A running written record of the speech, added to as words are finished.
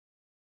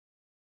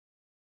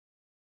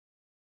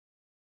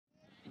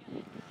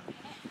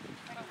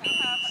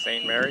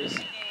St. Mary's?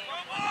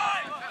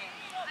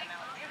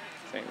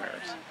 St.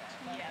 Mary's.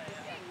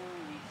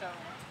 So,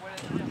 when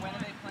are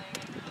they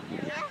playing?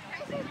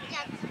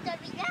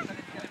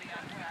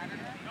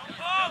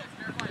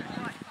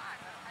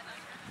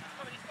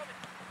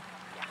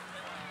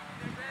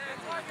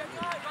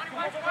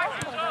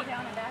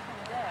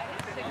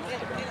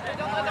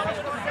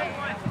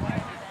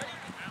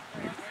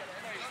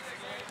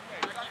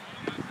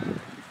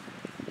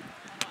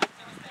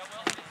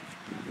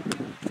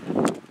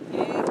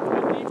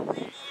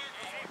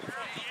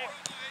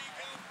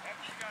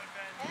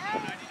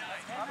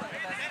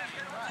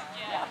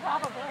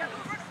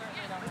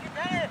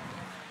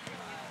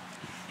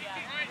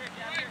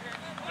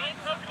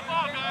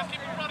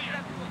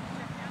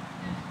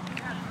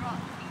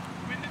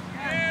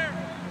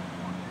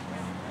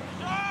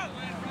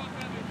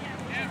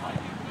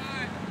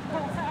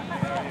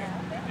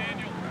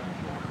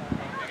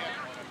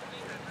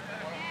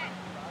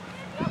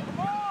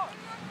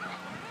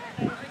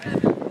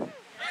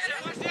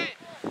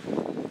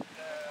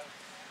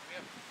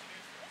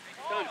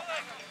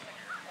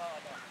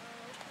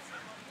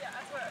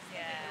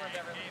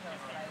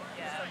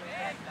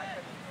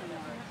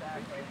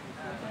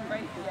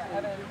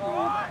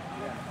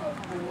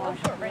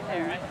 Right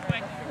there.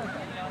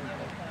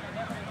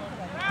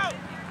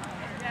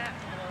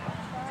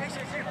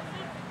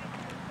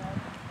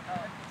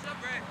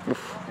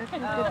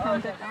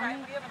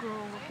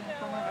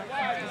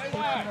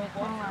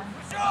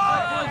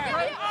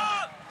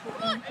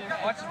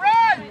 What's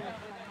right?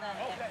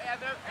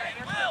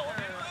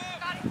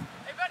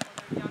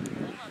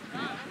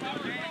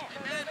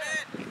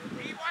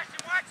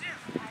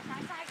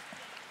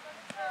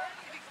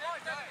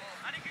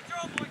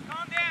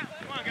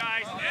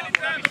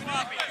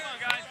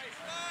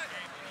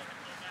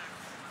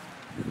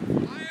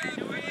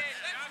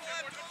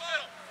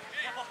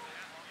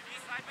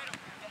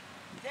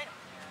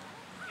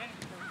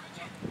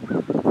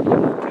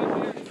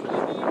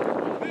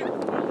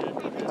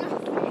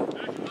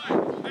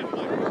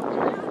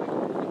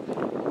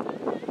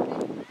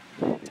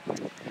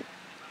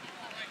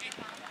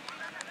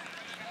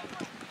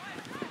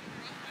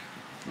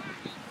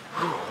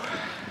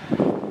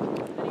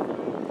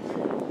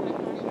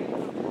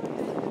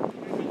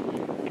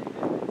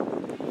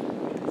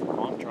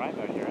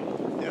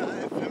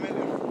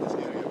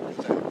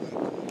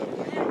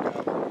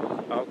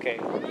 Okay,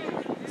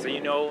 so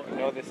you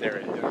know this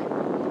area.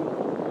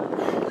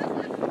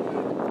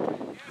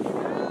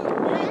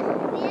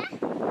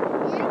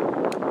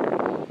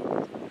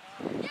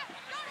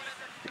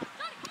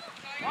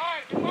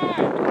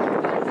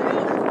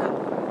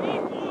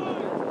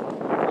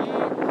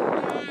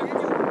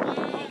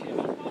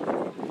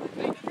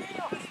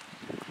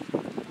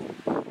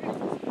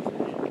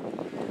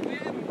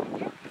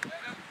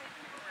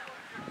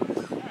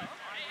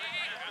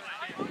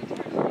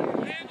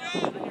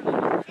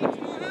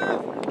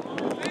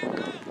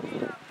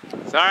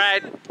 It's all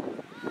right.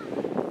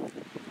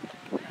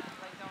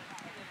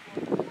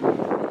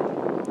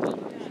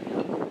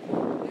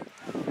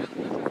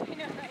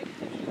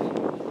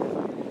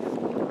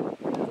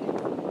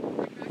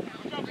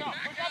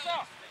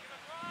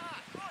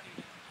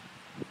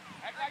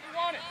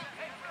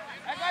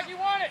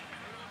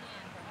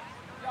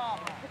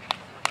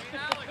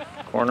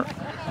 Corner.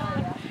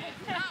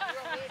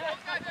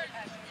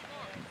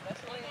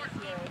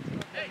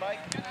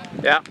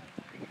 Yeah.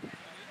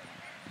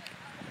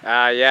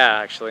 Yeah,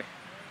 actually.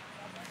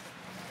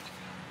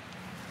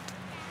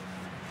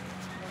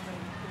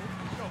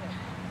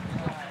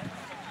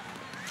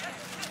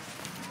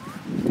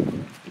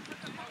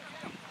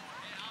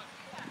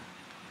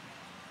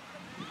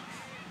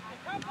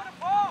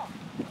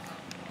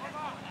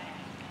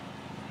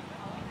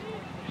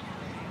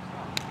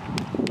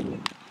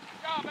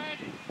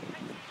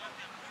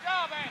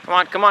 Come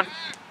on, come on.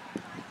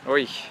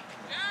 Oi. It's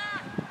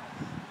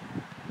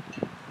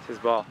his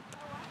ball.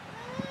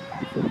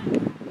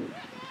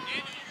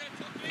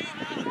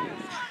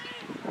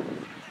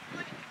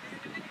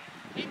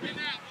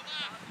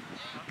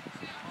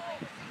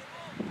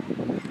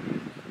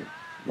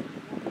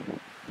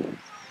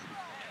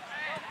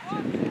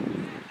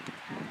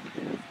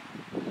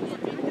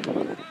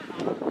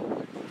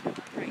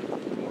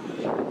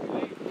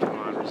 Come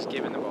on, we're just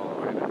giving the ball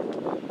away.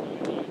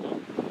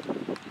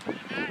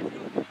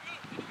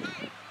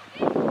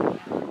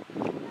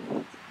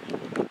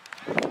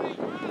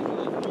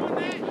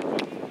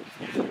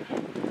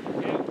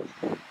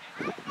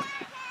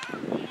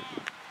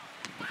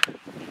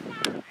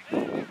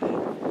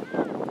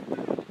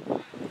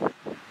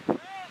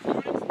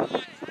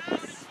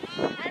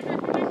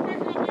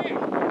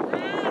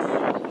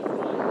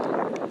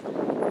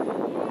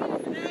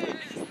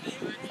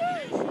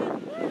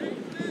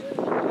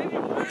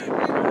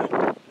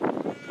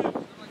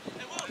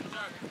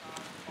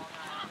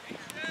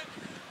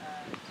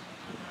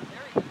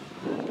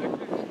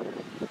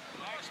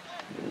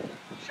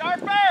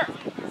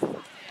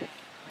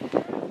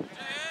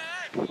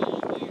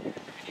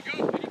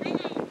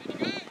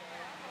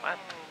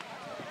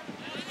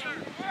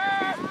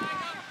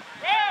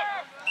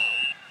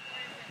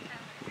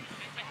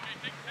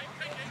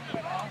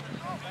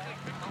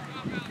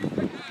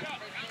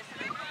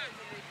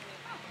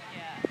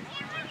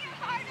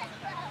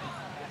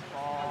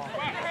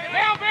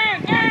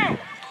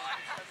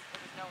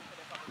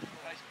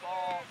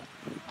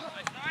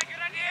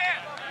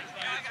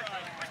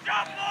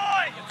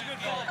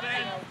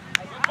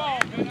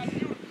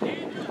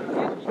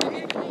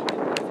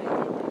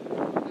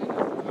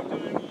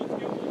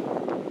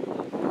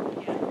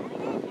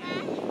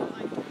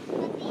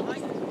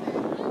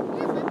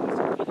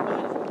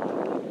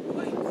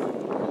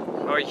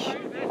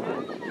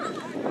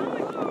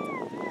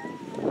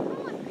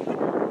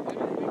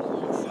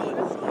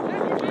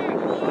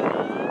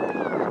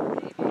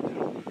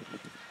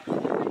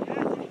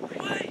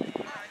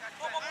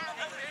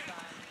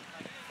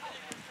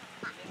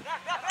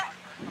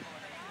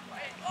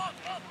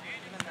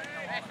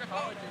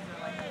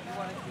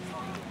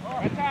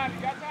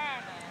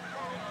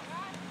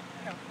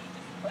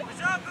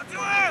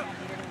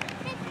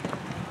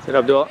 Good,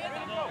 Abdul.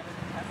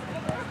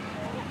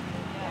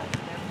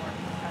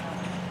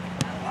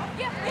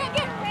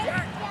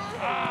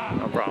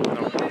 No problem.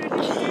 No problem.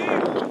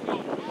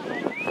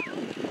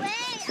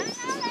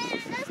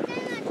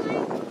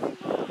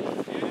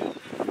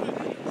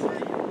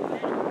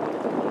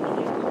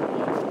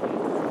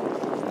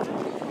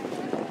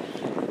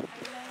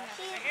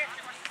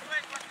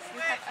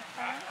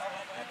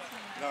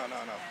 No.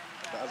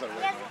 The other way.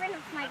 That's a friend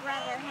of my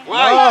brother.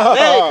 Why?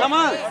 Hey, come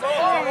on.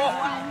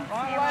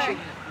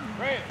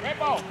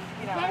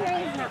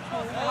 Henry's not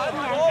playing.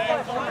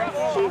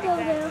 She go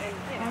there.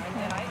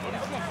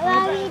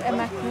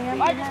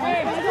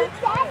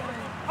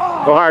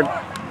 Go hard.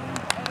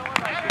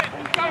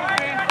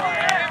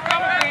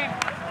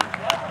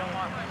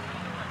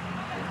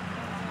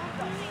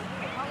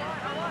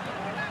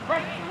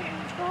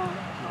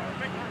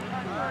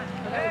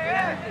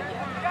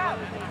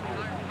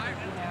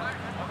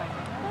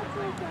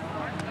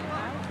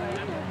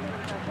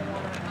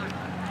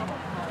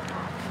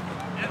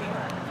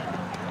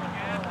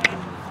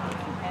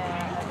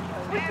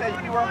 We said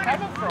you weren't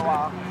coming for a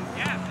while.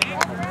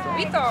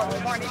 We thought we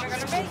weren't even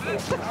going to make it.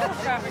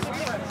 Traffic,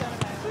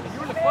 you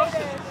were the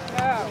closest.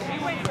 No,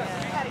 we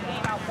had a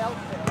game out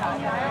Beltsville.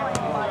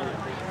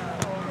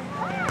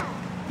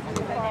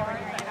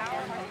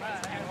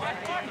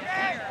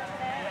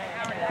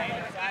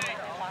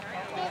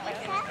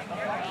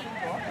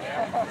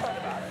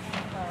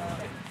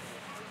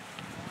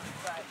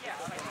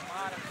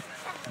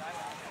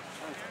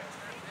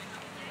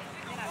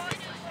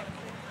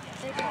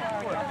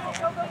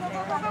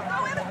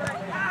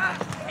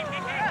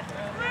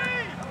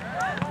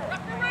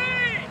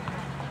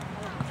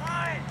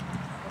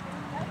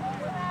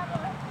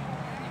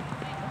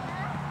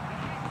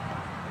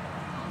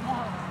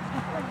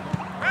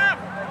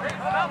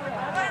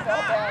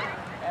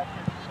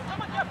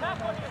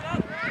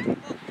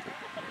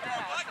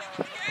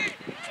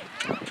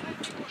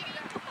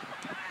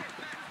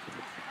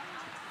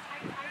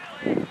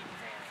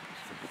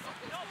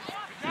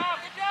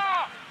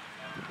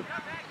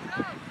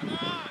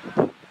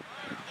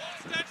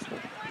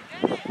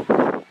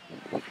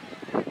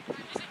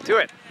 Do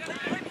it.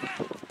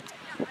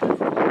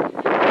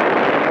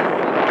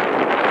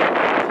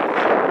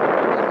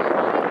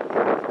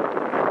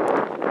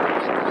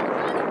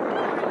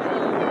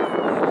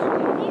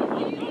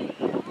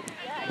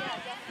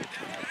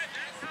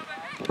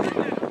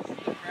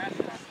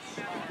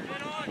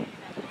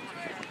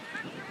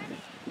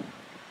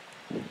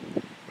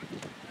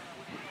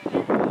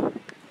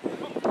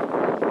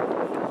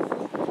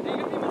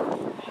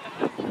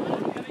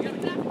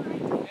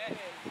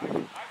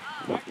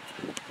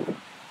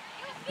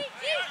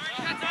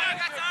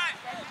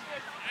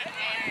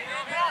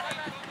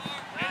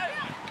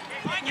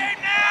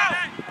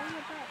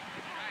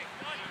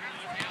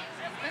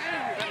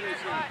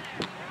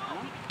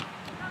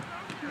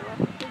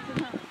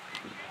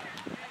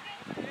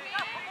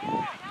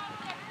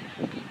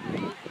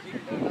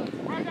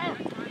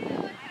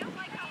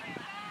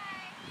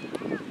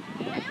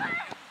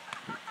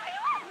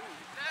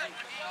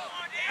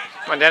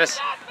 Come on, Dennis.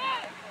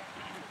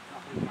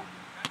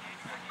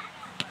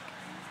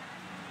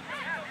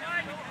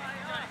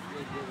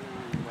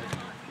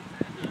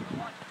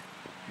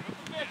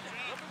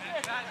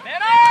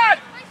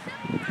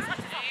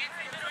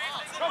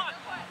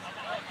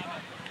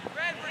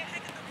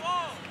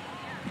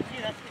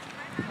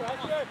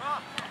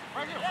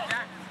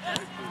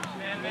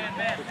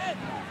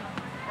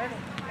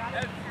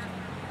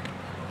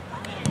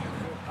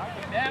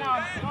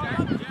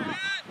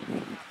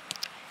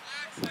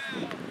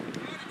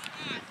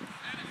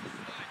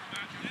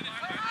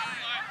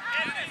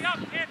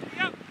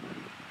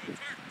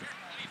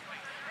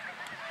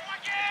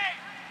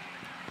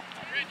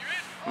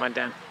 Come on,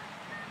 Dan.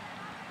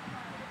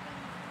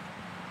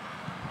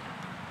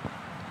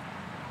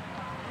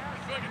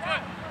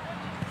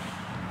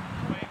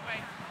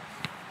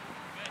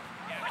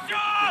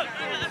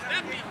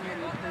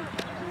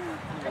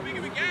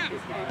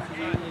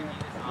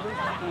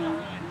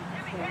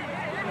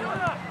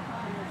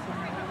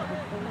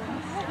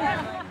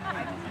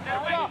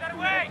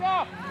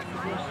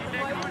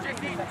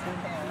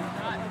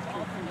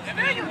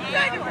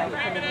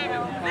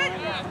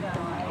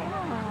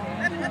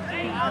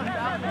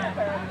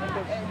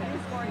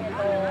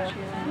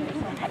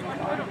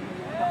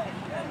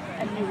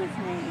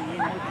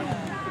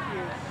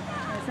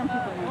 Some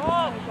people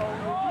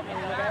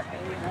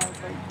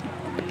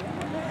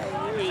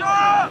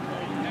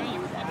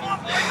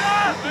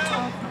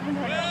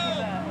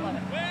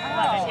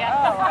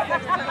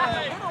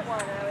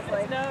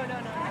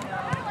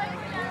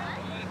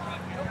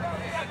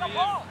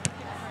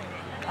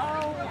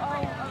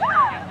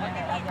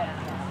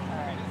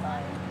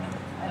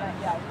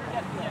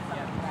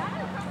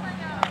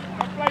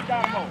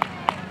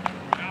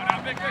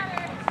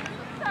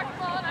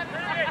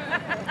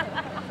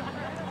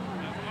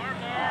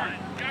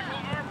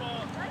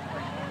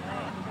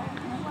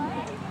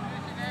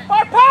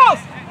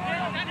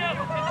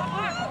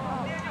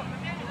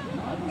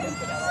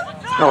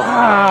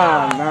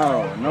Oh,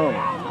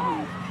 no.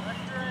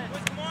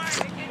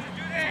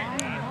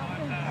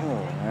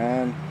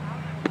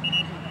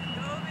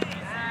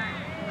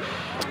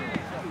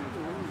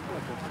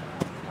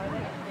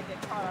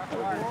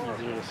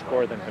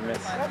 score than to miss.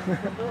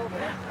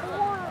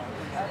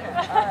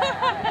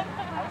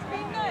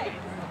 Being nice.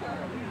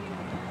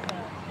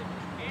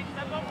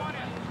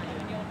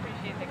 You'll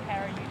appreciate the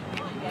carry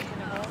usually gets in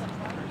the goal and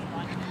it's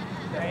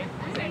right?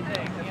 Same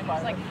thing.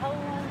 It's like, how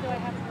long do I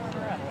have to warm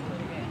her up for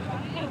the game?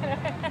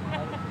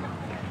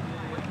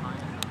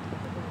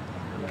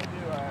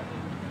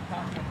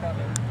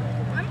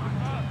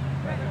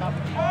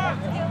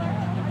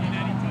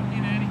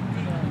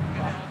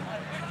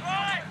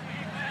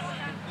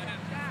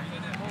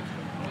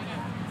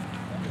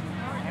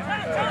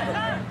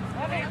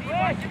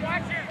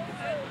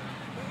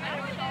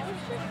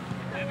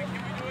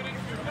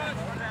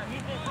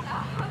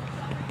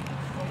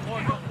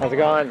 How's it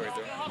going?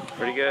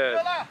 Pretty good.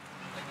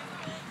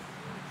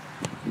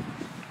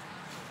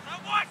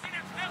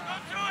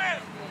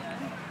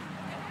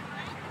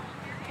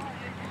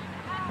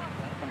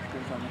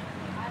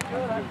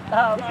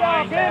 Oh,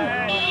 nice.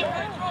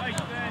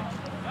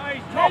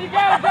 There you go,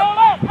 go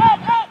up!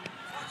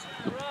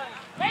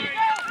 There you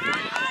go!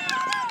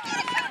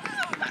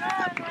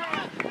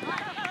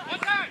 One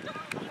time!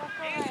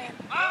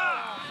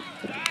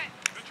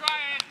 Good try,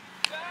 Ed.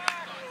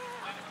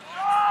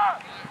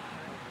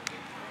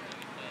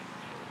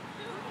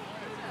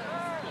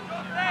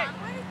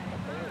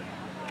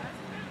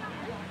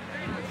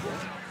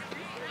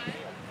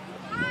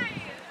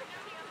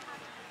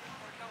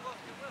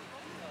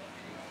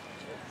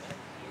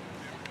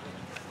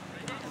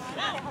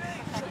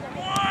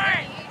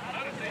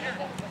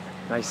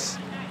 Nice.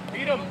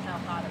 Beat him.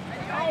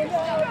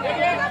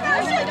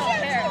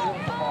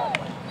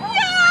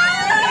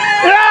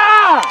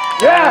 Yeah!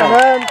 Yeah,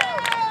 man.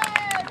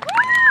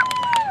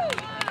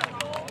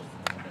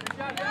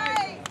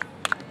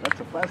 That's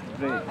a fast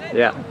play.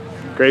 Yeah.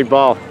 Great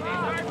ball.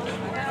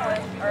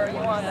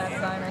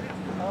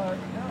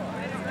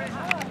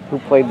 Who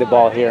played the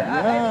ball here?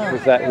 Yeah.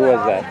 Who's that? Who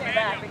was that?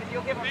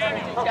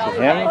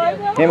 Him?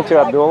 Him to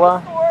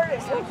Abdullah?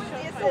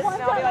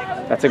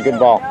 That's a good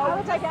ball.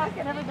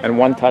 And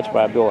one touch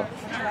by Abdullah.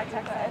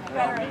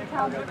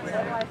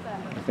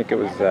 I think it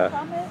was...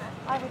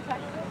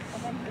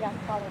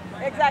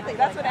 Exactly,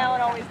 that's what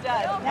Alan always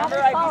does.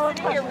 Remember, I'd be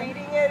sitting here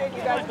reading it and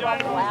you guys would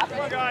all laugh.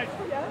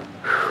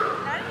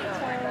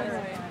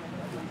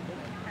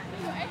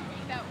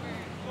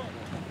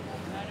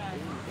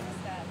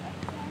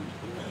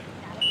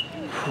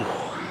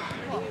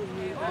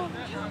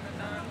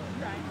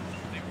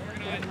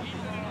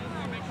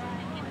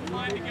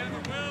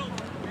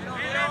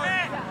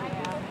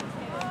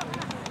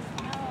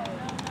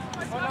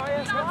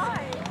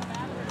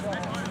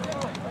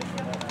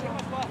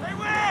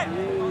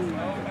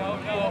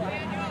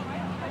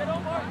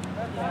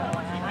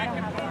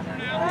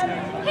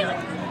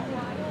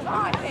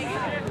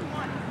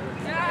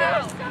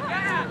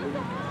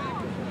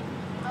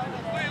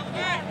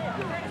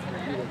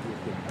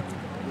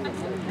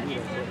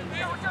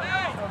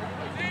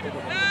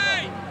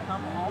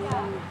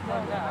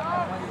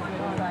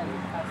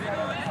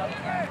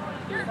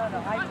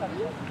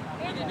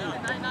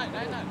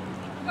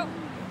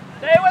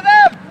 Stay with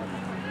him!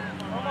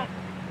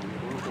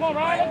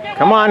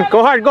 Come on,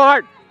 go hard, go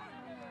hard.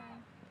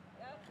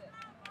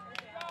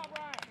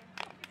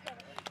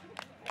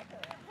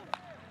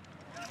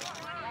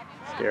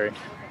 Scary.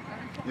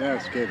 Yeah,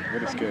 it's scary.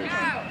 Very scary.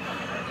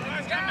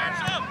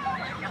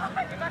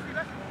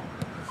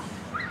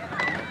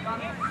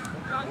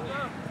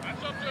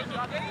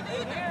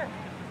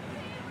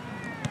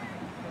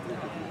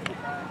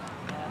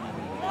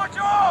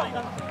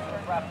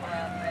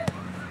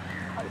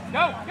 Go,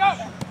 go!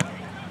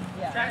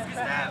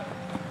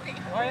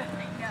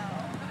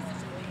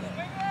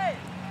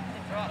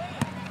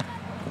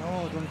 No,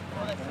 don't.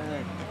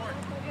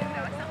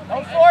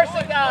 Don't force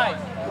it, guys!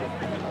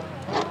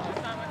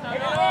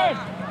 Get in!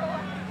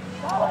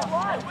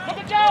 Look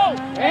at Joe!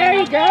 There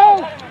you go.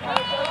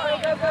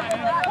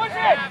 Push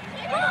it!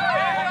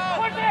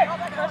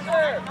 Push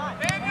it!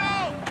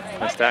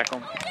 Nice tackle.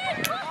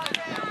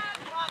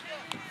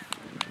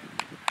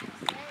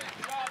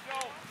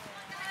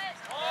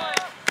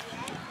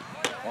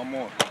 One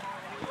more.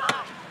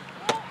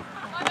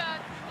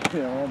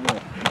 Yeah, one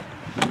more.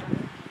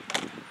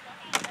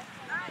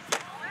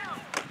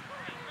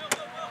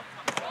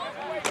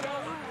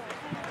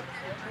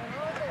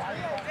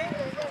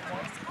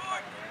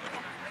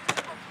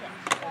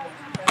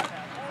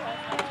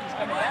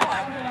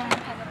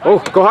 Oh,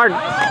 go hard.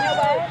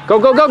 Go,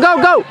 go, go,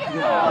 go, go.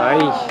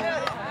 Nice.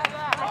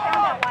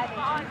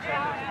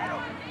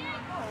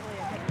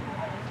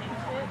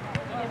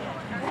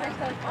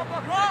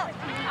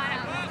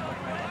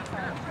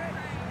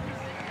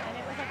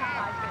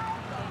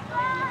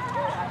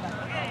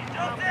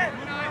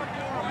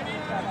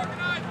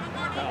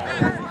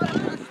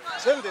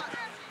 Send it.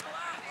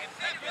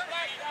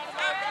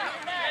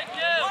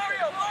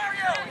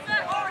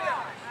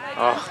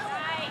 Oh,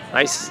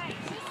 nice.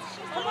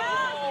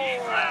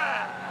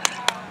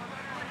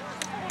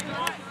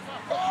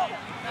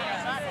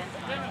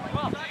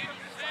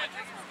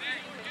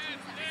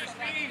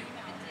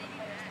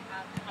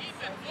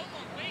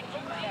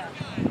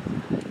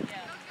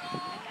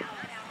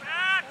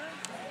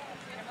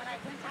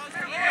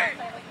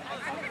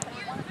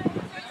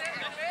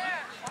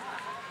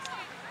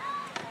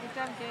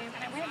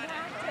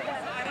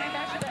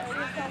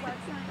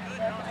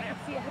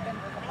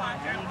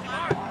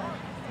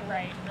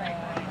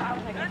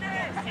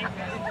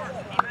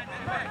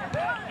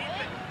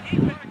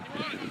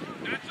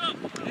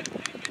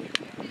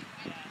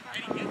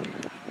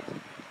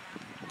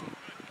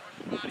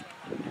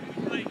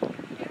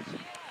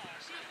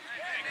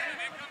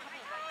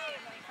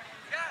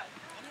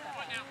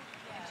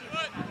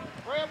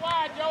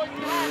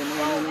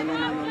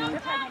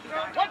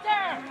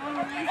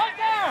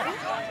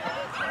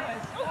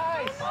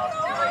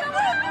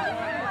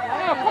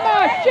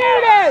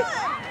 Shoot it!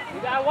 You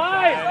got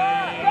wide.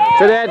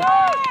 To Ed.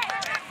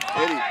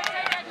 Eddie.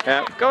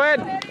 Yeah, go ahead.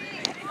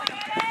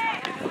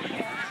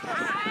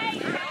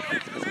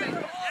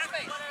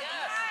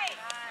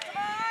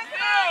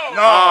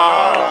 No.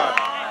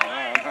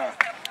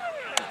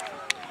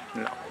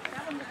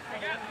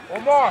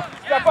 One more.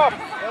 Step up.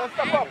 Let's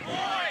step up.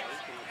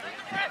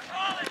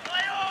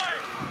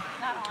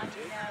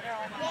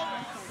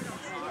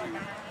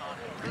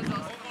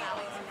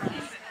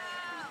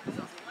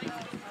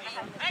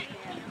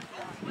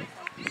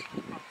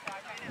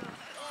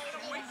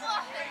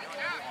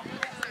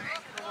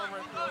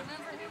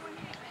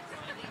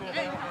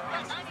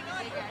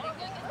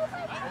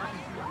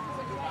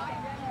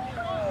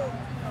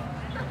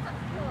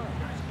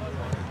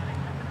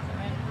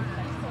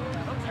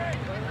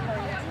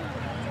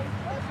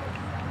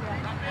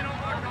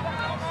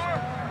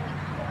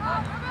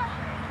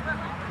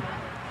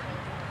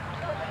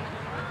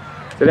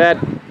 To Ed.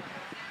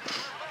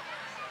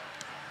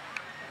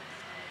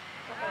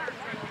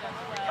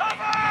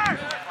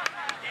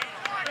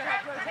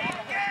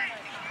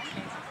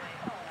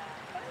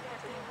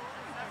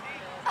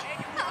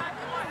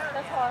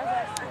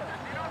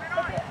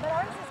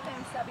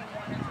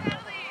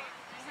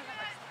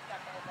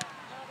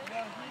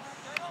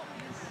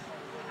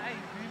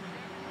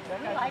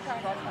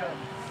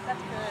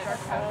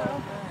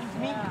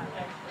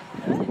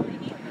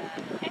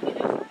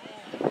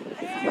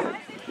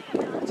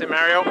 That's it,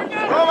 Mario. Go,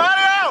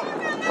 Mario!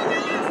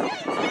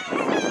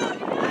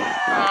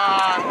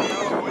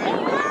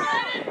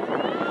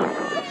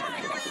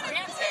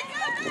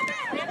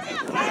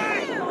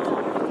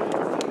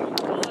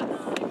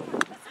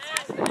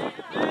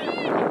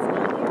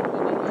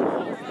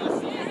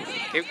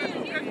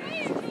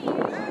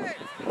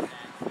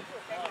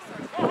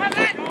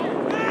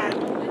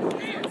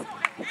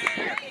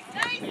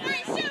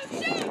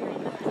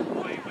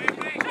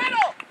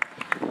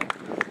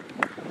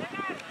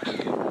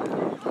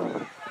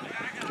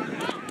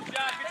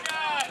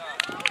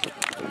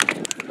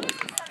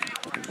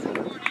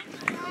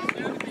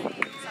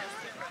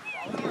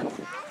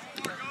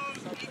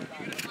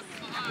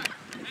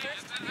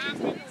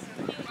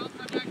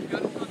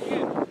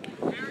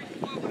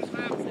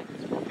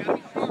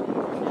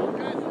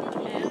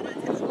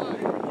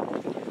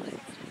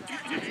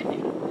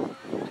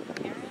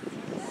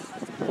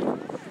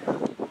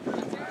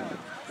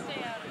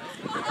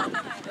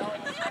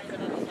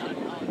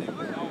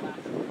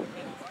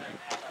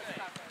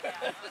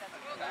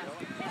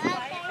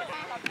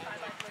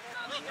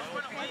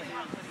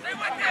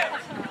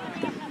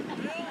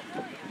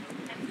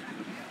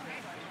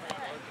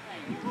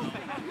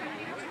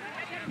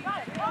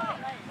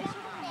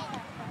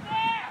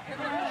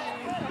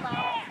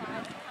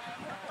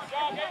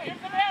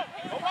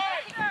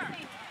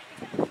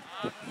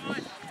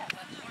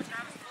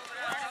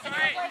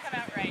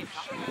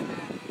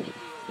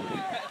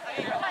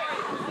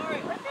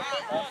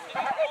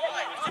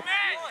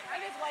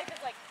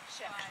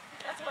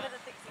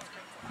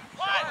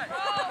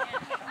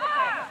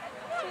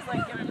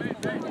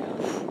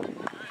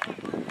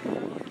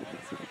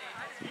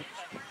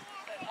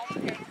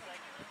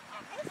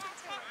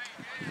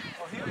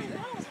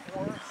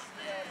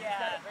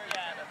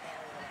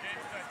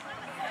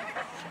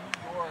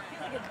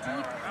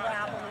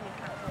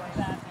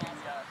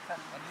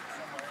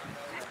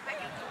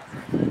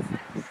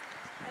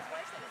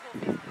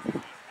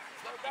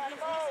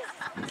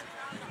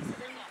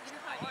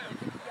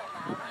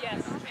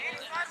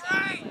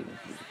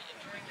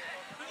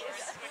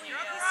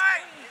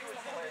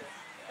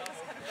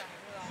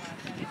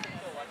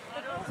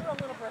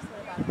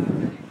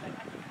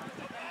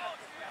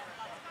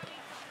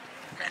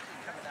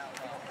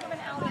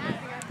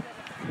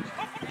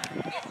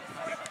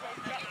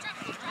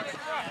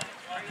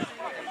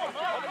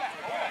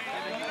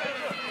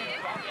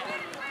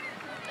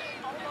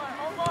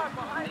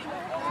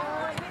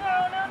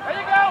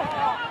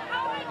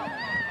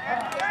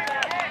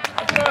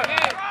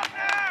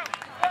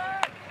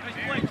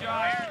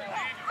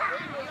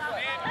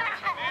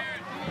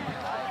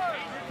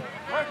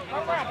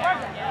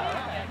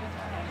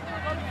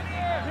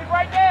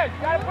 Right there.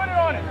 You gotta put it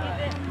on it.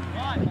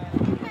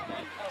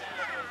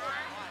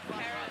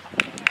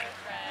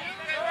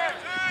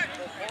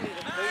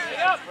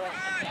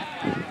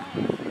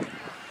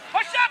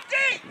 Push up, D!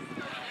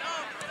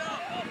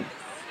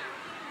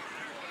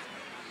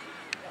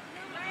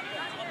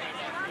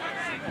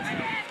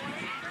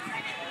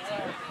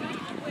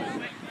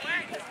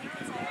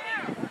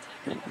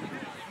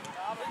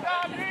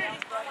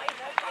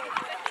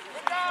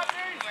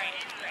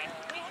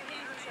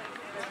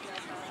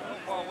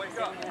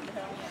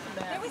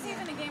 There was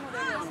even a game where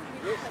there was.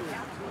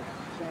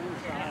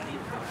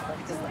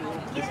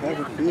 Just have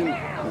a feel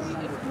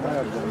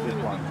higher than this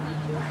one.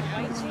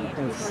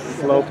 And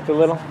sloped a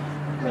little,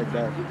 Like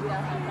that.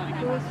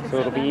 so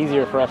it'll be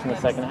easier for us in the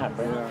second half,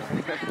 right? Yeah.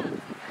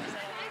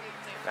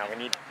 Now we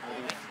need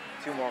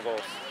 2 more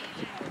goals.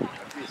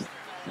 At least.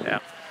 Yeah.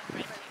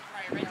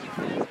 Like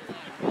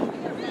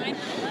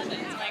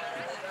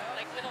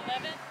with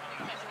 11,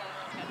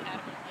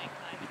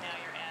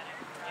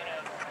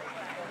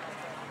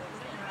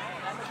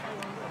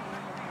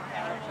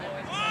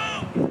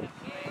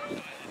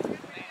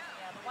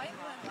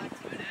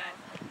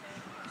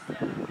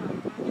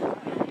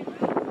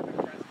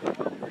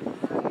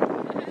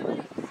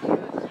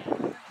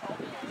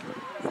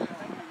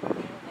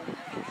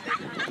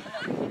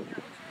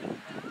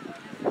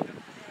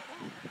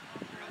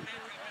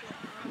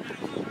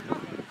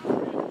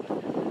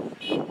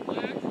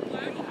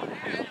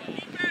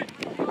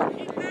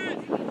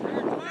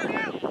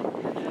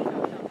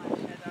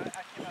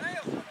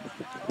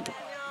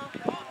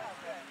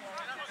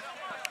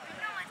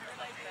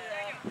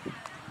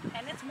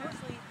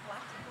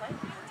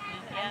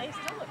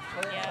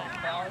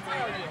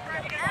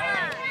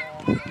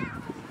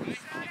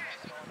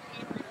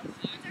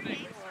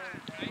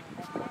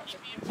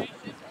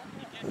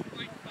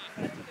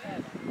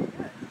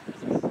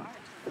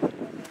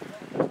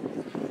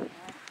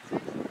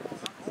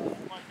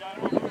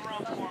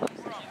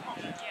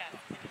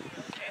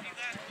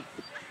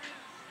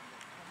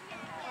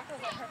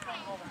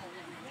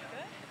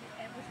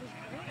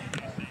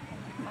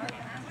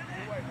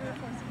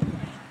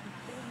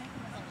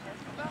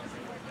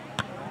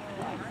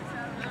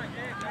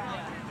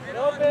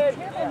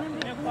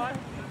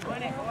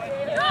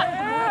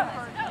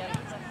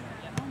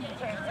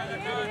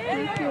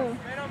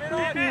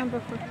 Number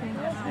 14.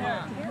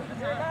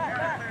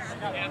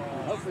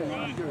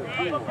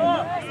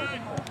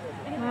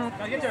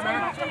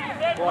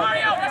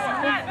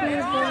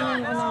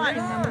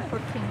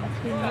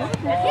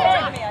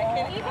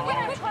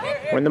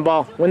 Win the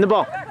ball. Win the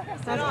ball.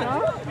 Let's go.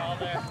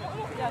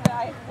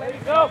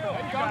 Go.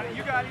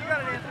 You got it,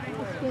 Anthony.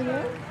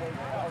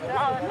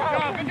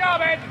 Good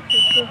job, Ed.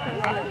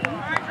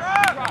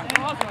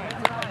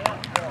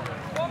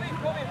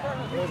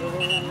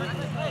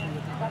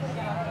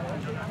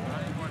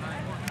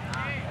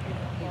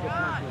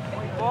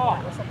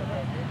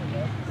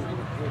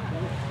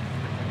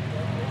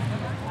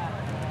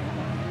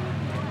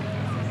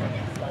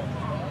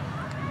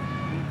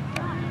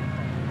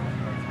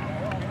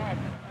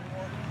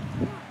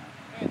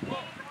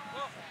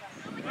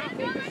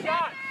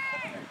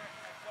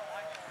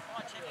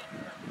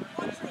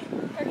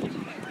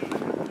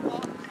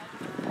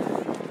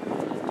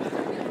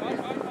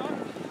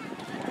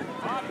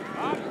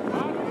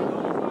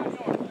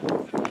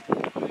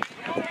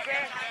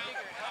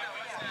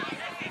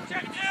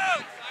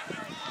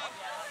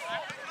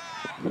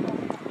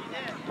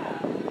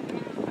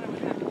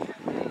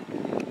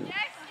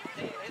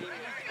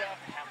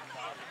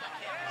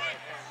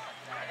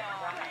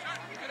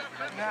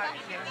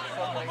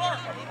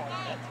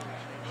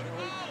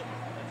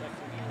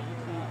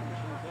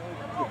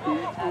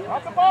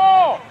 Up the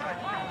ball!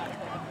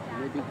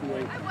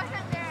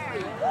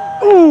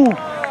 Ooh!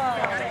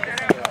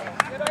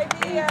 Good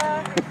idea.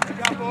 Good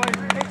job, boys.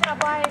 Good job,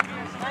 Mike.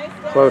 Nice.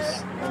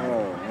 Close.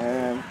 Oh,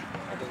 man.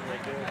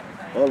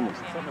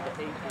 Almost.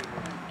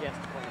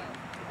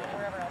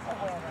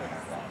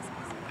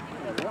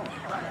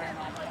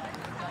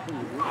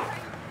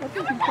 What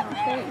did you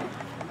say?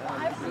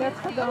 That's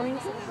for going.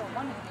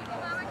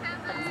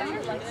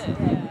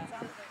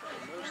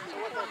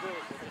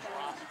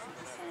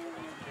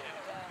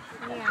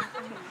 Yeah.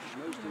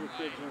 Most of the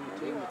kids on the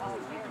team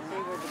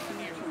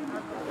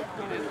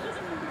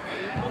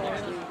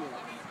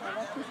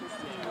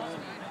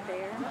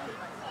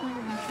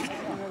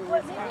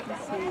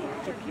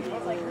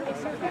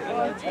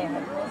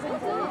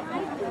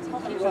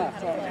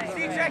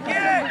Check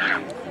in!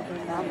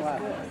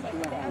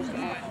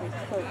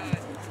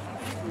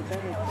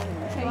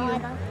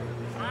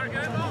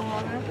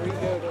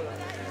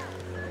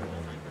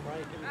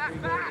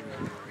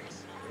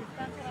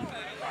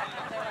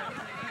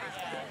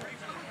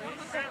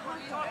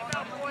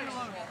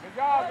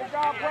 Good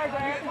job,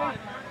 President Anthony.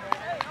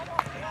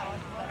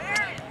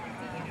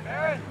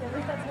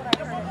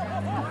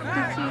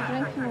 Is she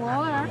drinking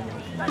water?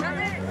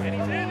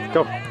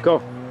 Go. Go.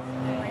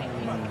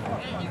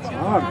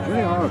 hard,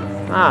 very hard.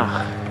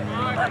 Ah.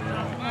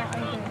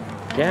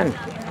 Again.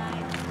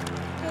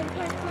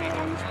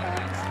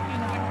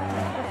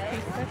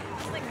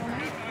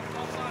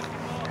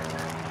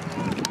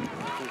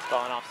 He's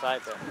falling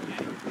offside there.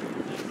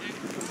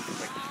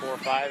 Like 4 or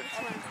 5.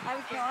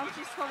 I'm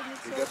just holding it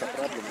You got a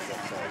problem with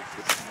that side.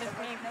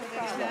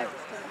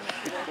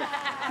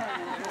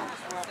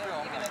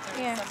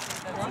 Yeah.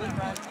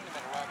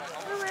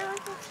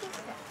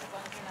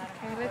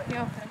 Okay, let me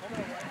open.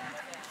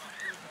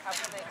 How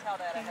can they tell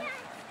that?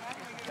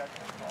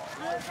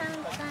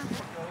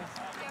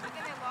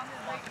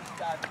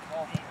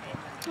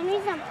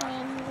 Henry's not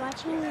playing, he's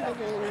watching the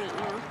game right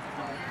now.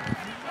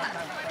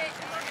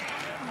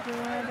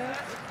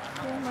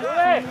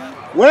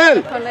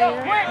 Well! For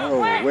later. Oh,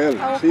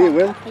 well. See,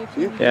 Will?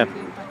 See? Yeah.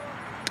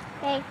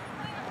 Hey,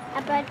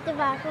 aparte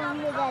va con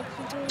mi dad.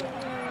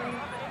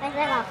 I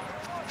set off.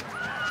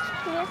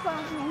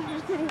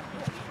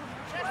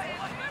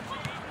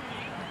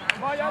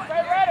 Come on, y'all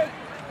stay ready.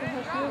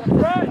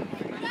 Run.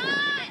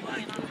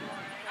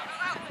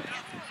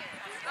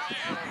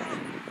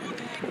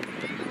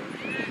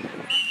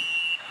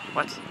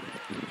 What?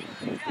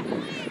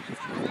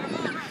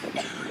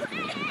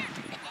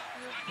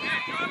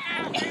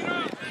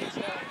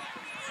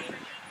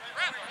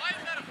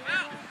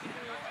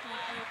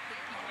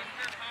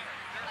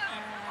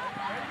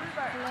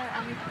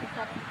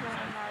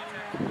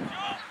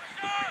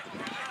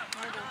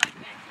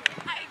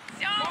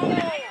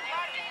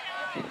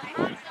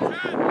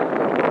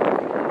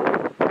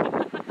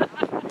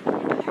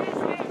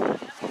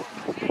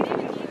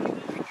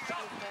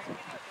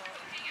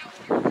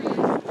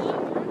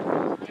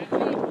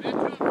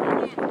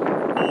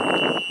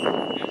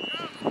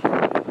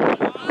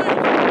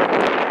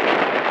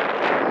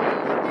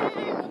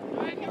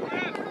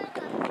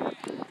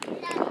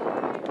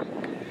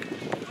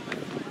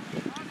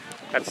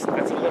 That's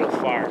a little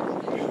far.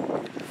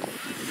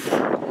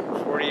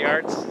 40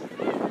 yards.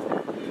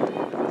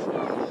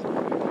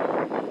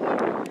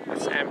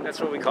 That's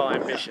what we call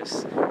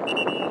ambitious.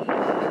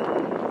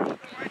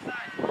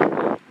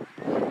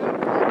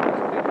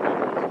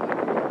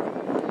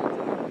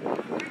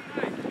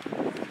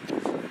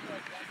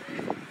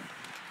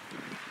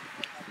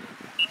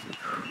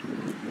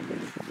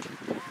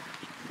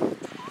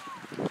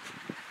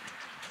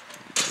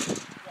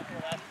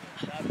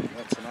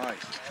 That's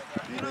nice.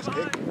 See this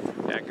kick?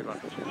 Yeah, good one.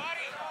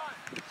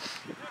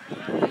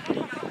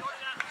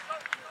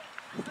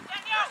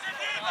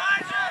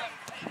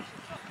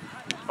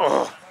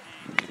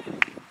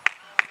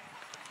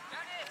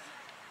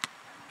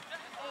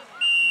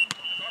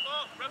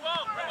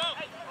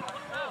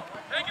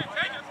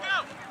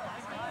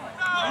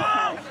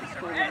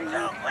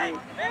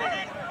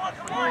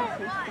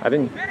 I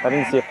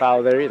didn't see a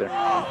foul there either.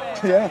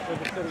 Yeah.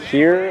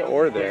 Here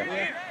or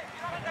there.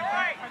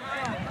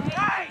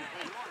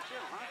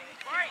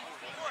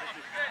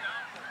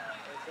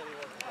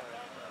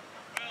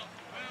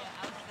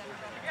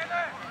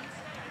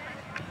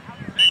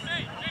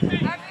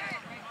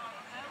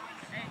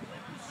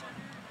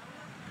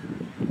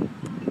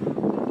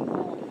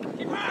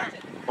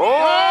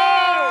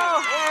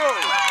 Oh!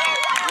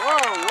 Whoa,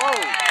 whoa.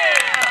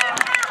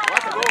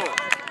 What a goal.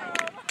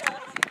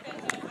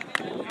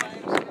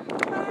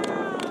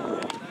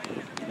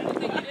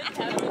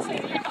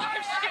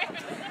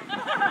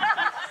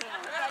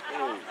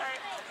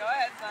 Go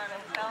ahead,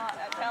 Simon.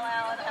 Tell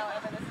Alan how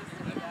evidence is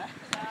to be done.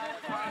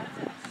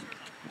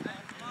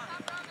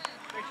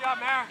 Great job,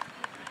 Mara.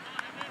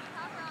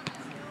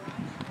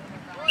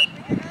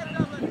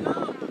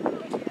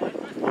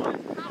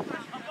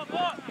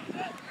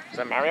 Is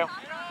that Mario?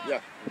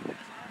 Yeah.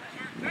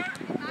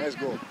 Nice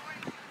goal.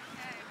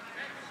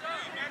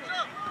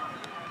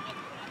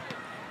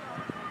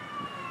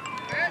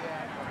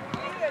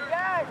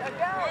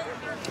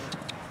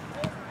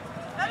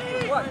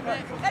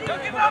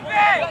 Don't give up,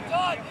 man!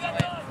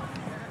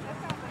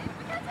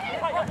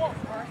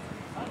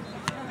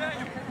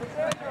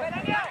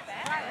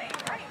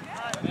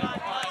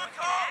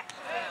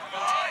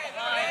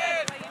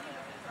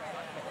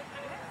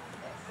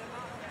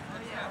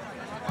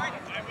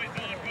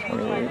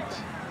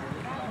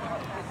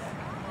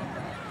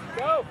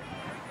 Go!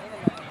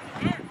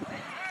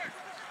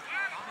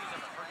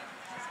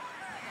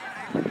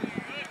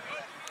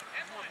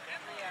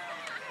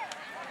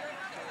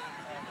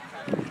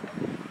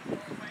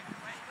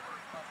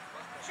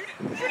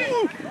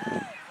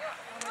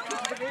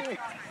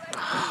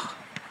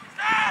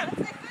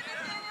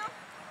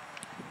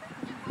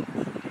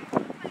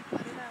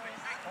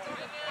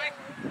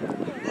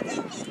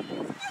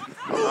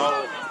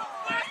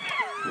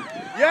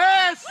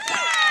 Yes!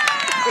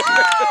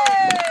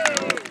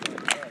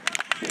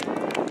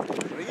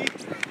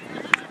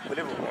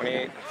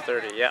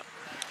 28-30, yeah.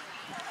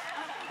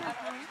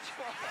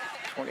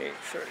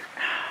 28-30.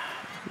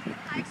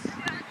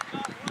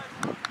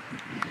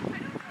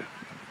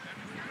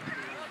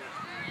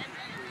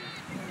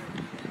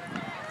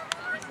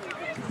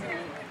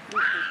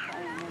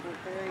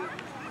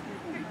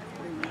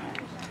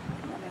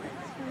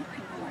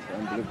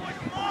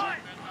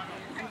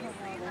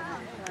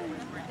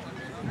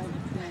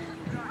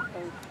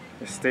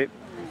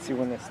 See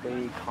when they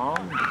stay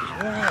calm,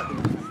 yeah,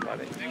 it's a lot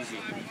of easy.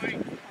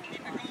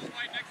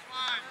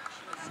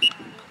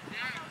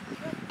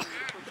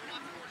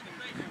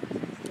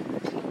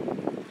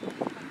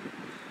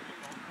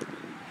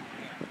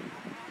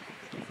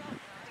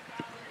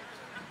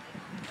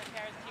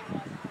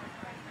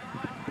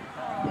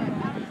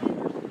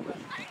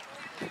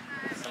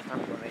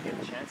 Sometimes when they get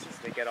chances,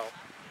 they get all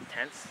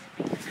tense.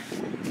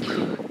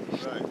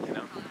 Right. You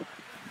know,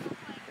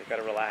 they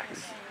gotta relax.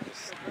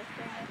 Just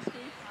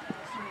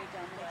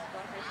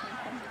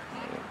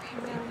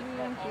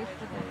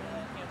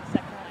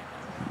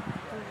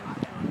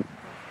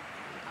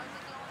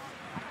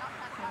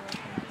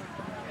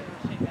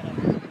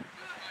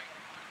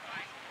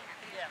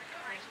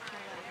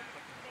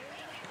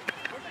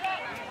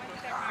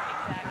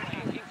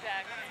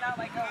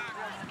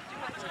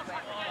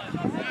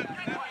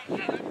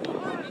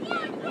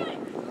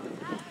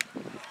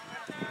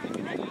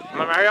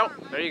come on, Mario.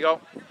 There you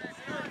go.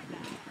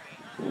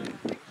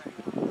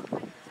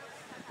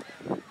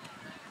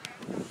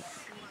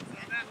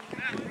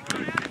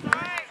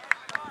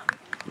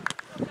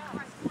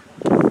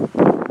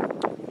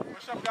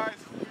 What's up, guys?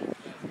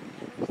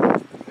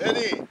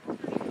 Eddie.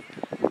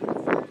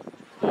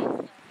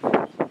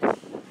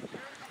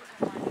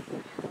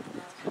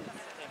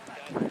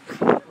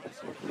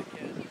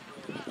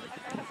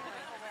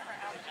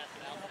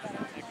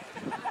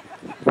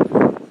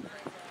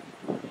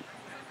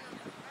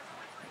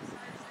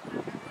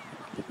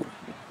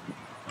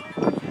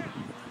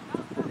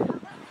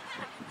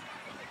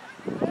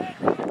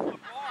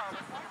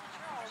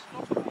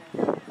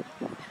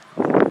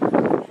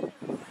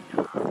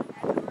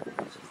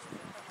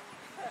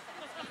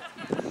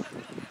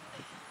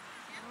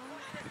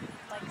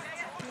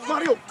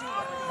 Mario!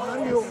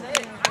 Mario!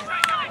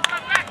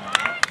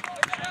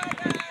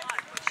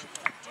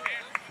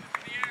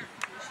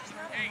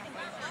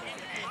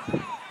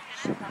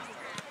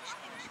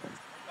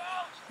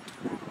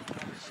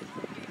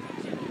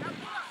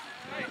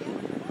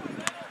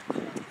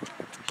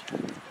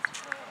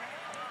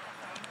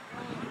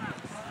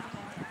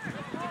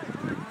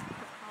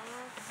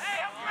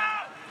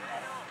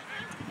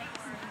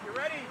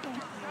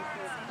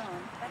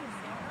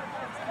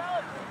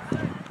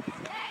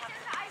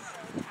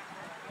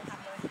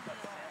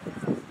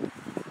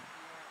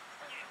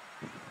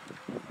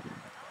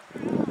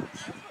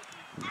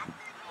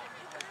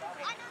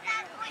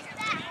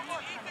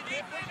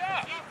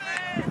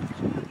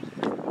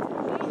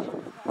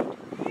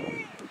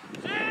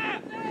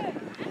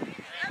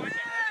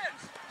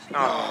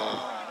 Oh.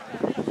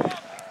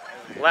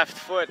 Left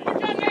foot.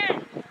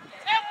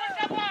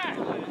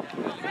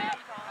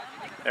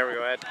 There we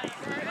go, Ed.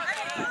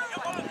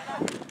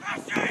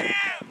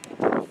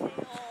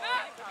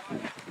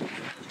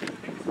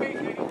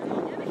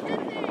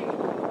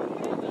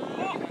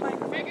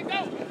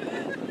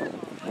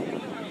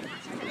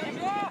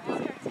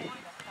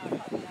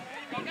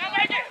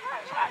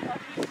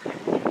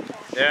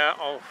 Yeah,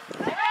 oh.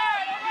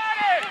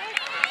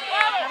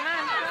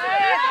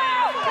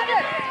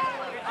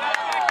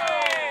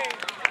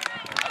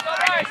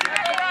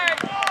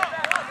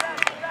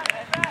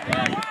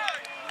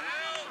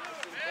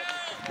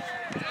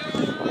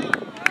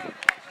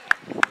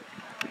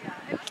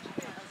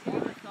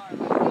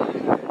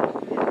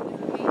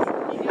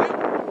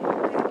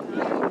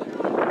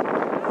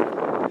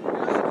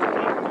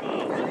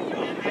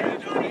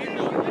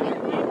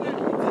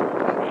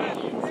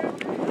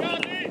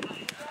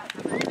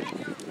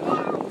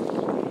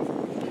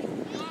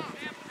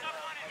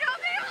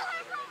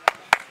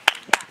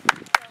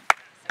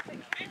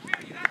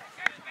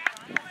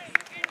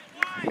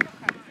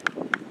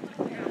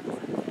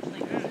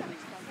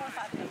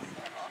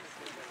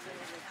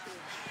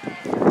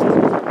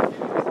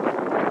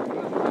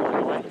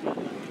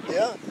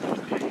 Yeah.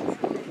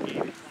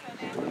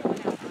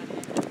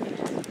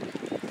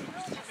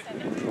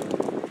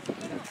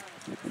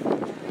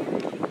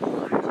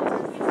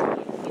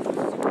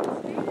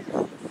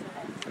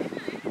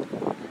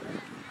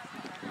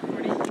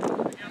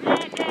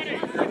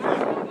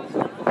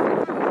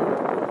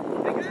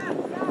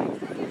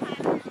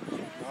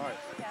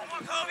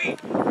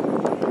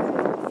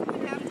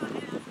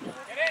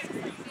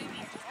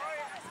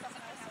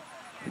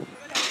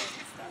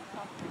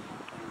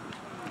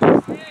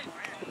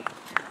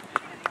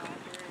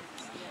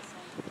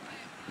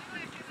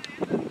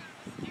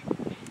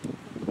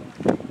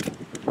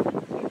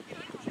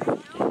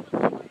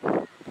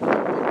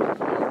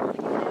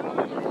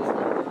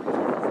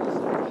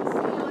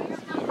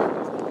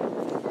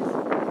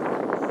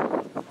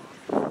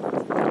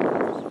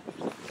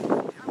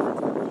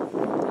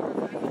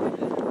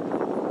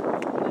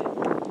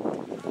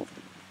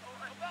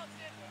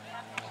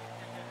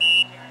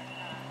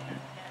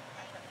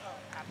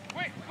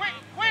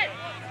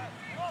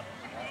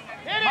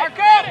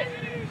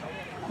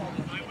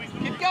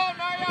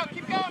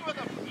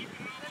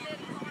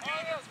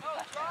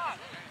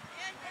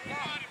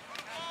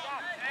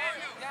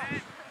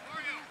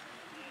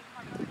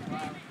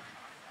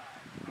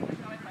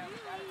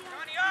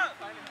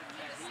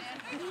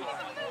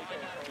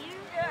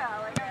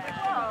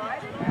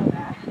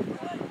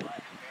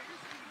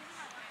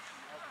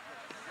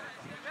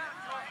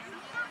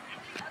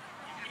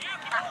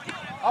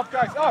 Up,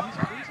 guys, up!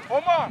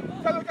 One more!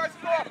 Fellow guys,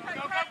 go up! Go,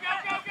 go,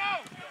 go,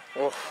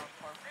 go! Oof.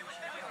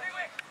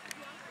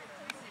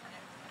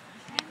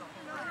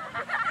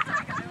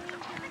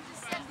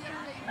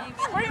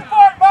 Screen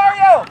for it,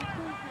 Mario!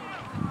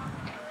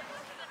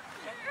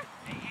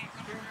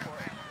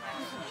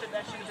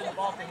 That should have been the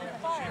ball to him.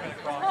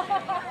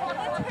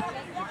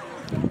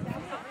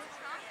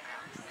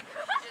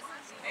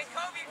 Hey,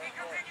 Kobe, if you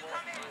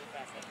come in.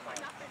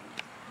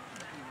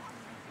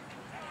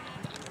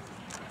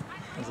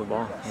 There's the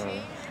ball.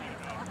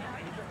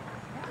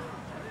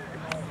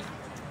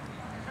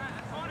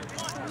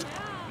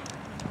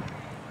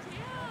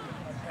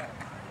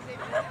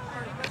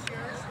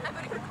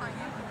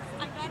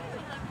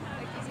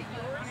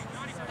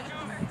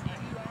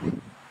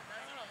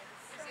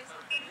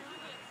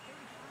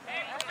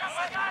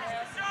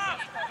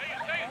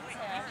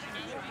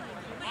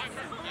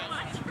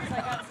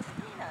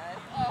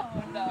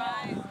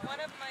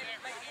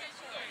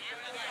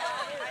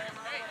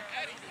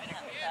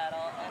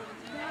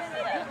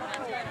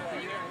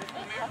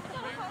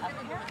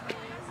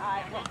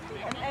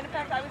 And in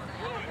fact, I was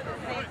for the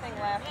same thing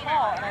last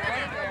fall, and I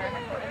went there,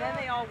 and then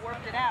they all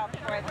worked it out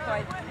before so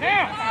I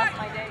passed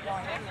my day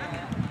going in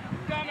there.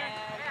 And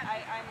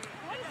I'm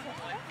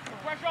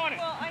Pressure on it!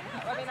 well, I know.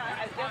 I mean,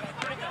 I just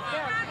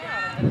downtown,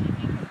 and the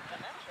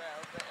metro,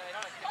 but I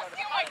don't have to go to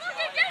the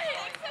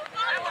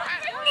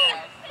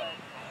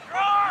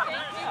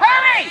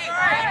Hurry!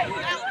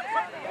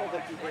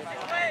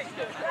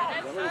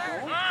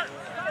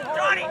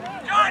 Johnny!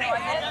 Johnny!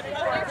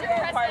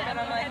 I'm like,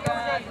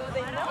 do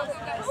they know?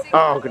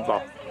 Oh, good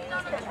ball.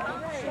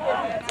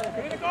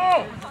 Way to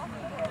go!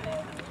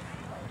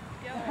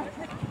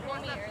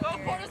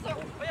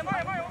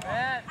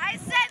 I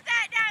said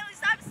that, Natalie.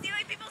 Stop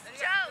stealing people's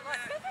jokes.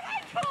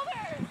 I told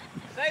her.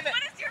 Save it.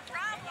 What is your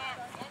problem?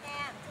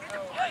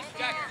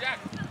 Jack, Jack.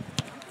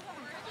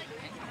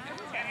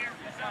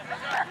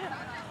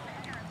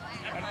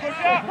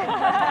 Push up!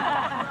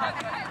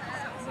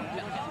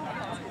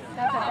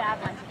 That's a bad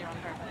one to do on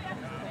purpose.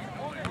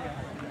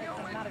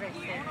 Not a very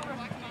safe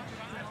one.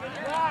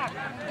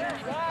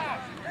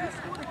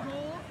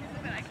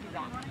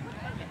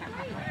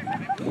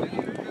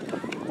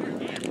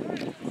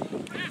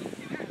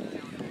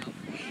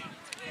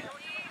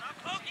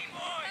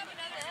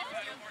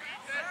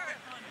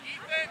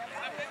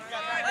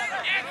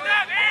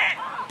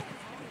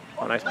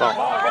 Oh, nice ball.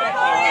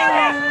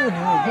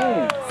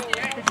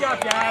 Good job,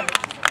 Gab.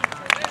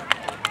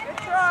 Good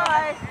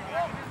try.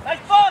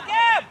 Nice ball,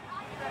 Gab!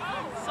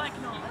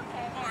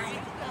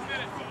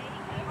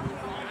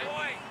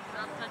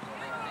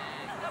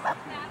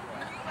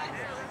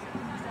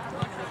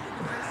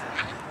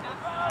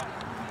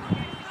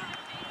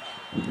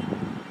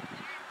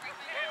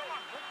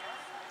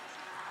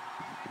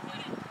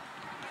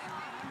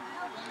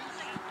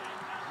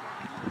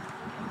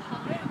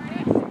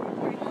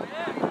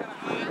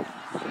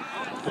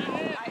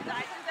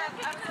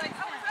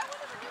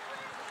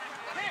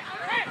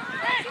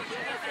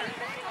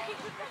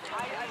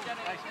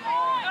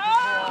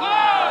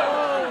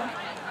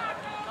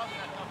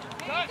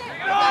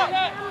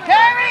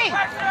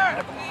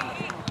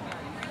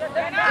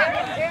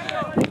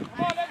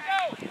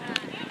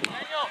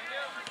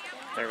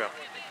 There you go.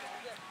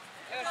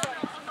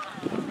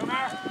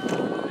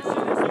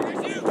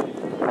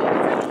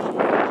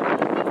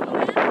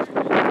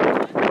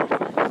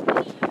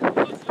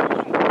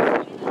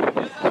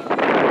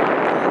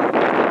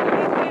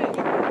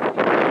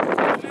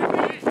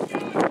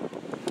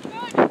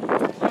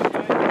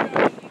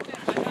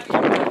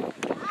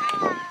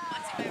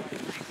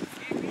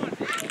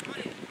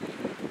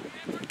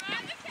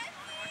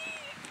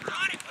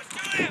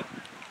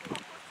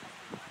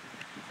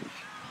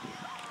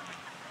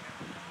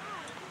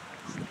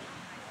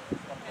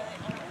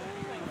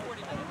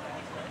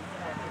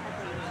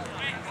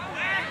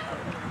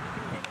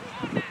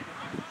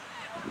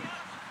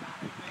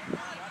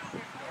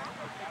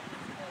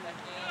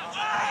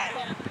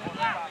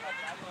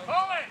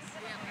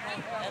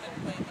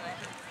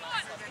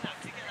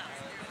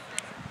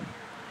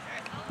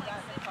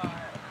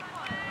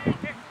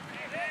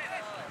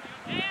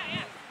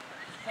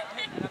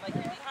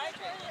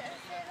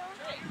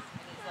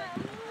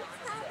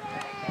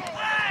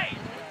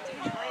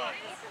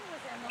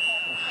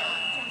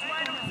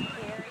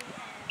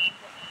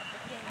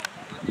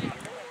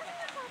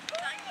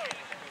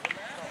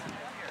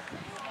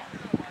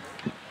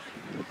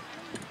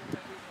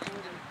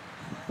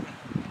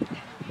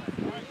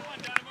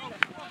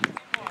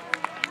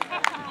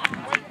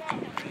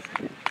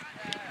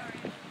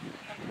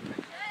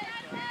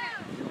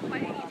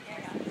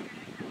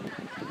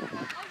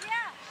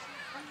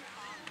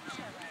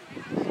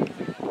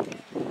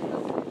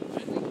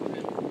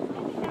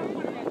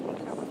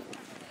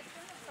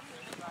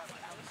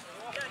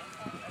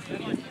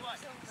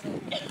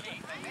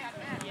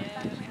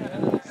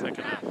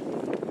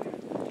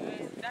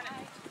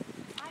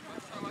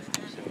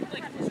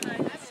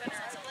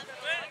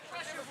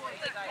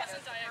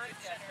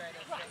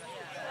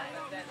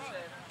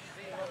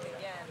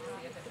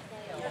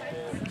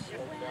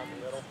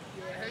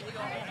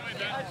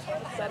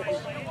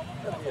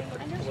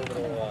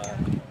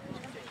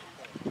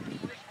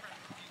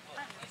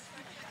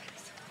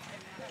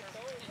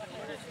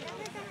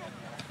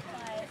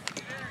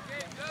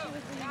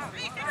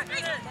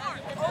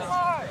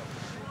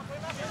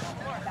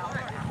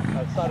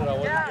 I decided I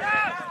wasn't.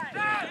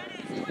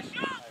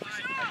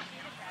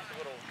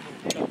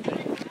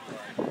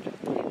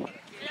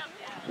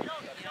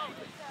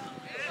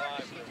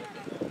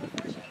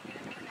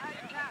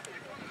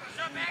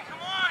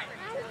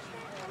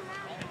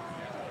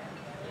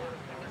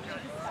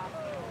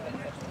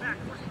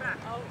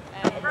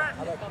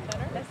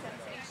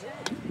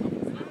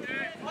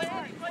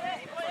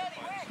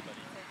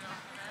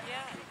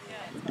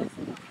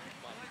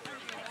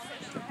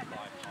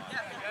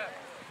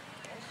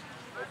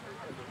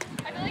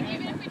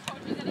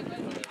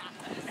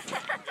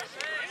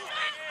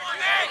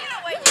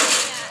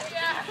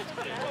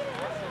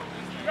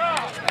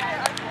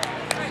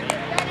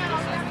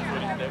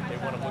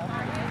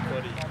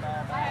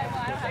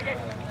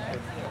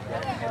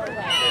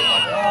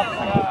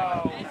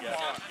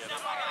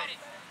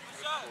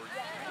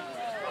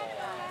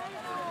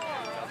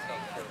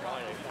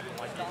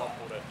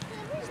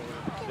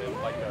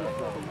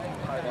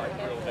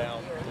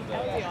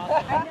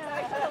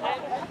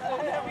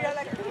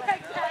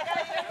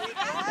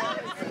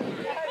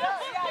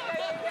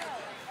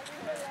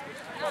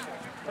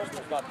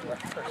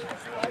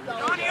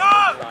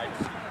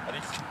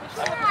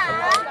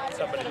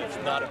 Somebody that's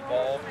not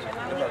involved with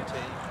our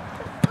team.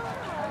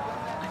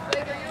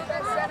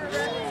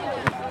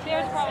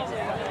 There's probably.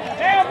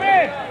 Help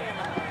it!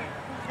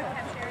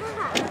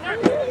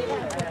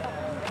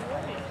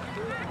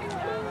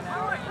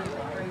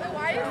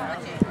 Why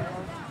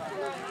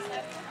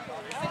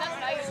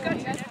are you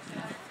switching?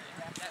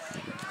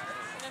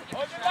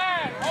 Hold your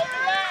line! Hold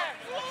your line!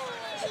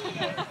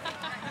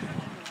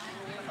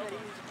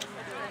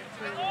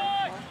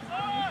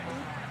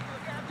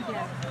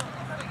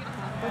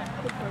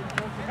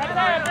 Got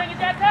time! Bring it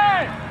that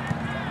time!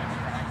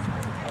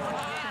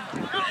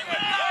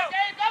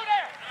 Go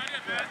there!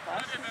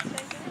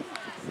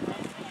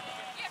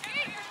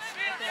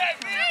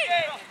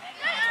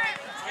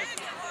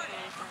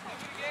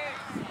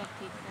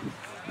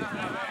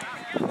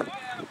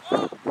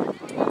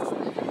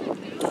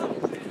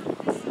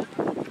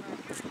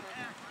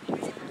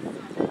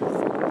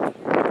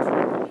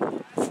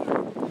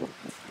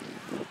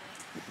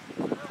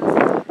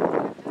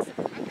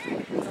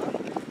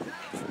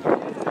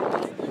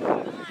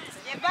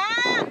 Lleva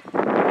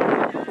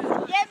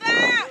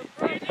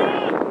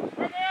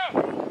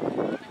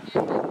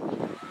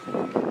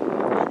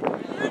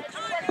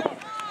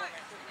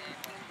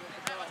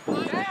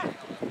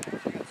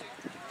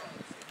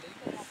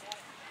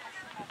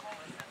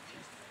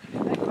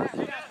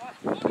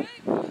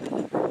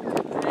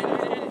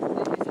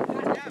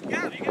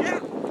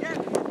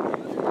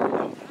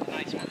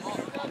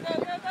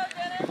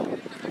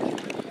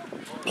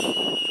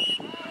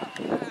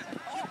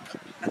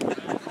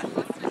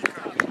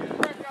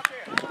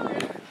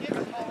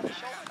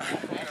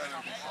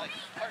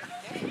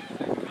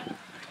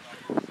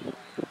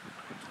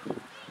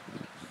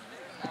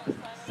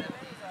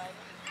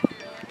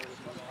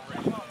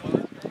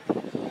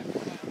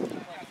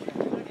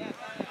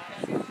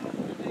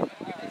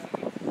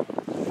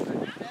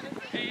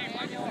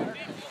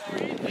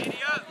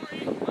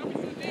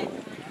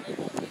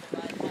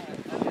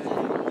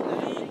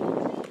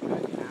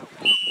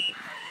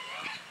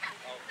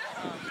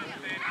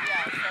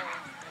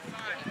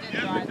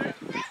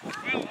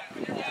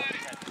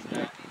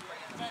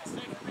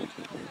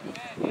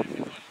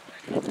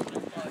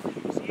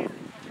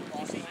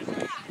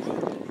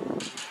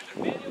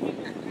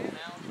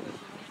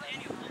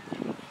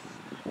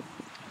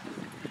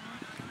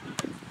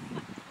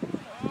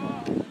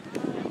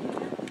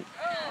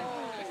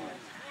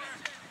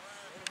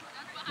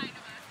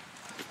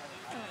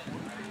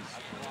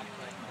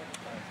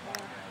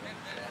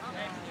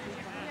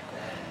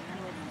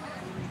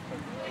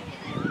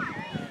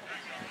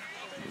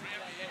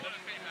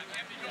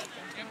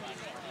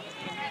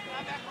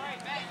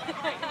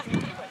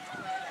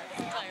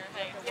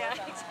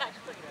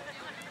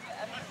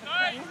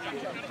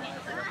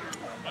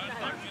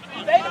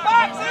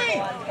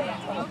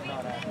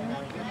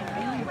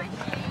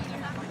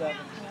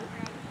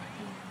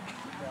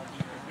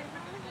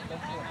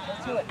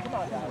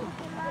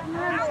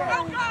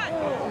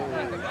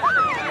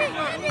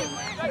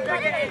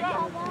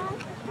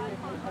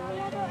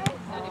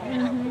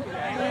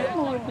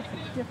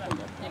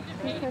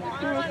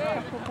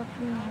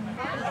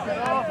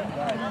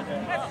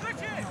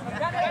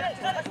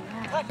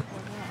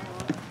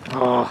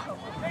Oh.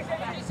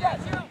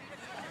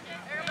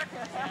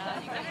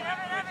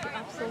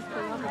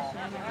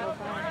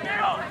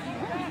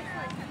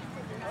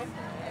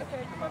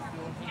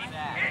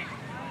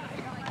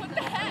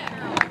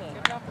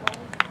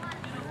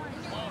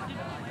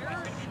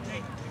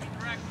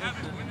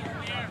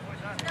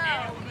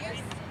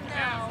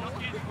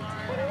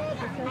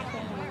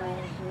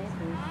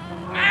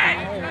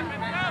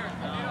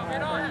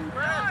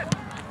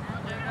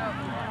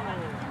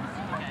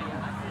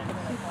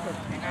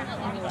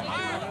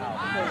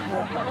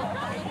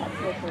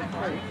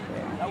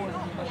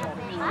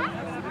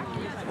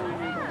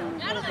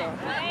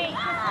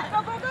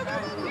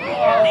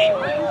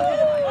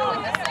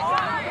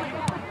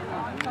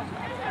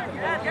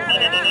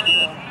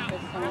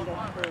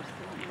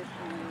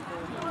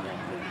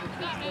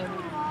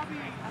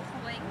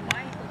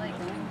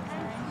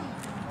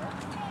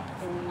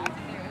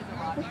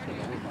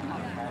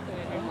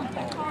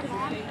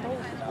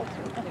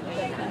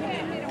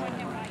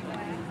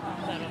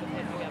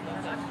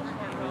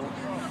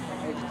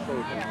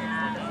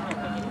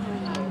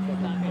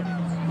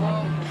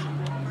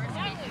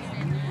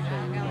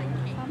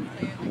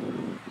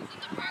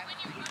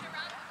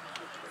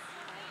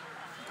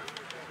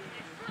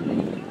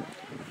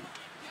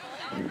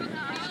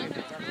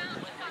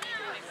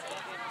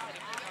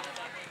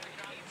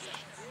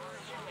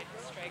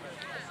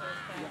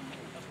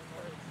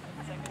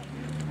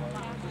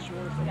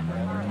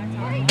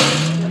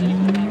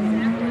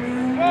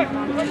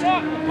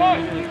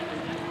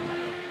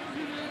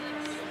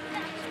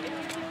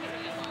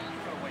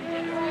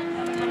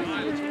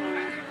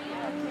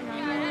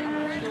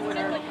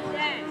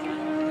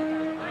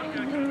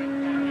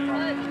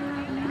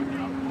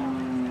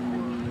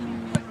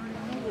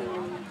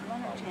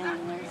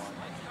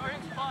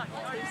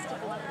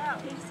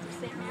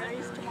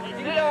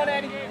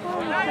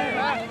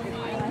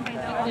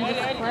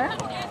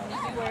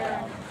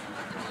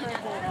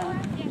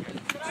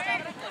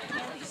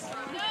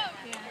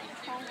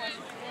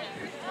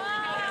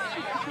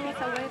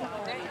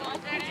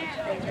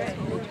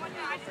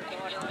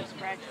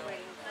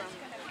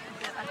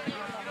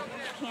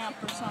 Camp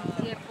or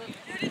something.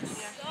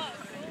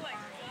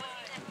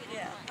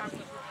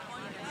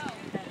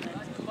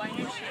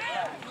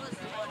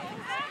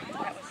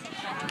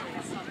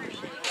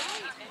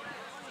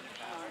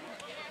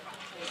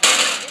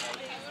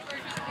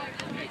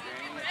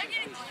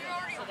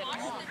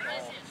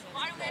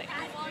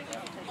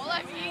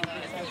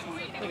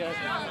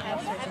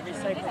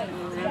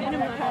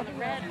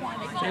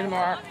 See you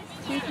tomorrow.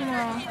 See you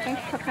tomorrow.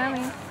 Thanks for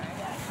coming.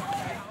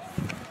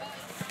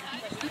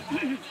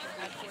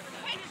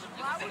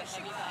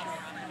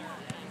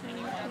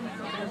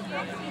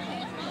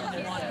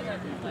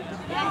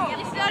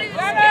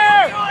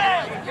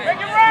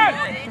 Make it run!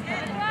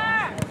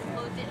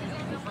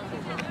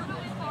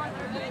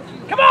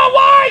 Come on,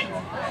 White!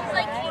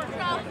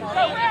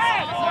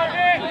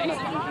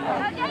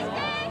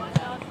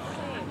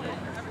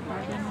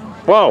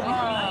 Whoa.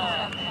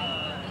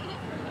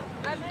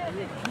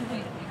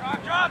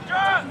 Drop!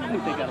 I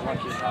think they gotta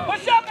watch this.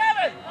 Push up,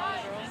 Evan!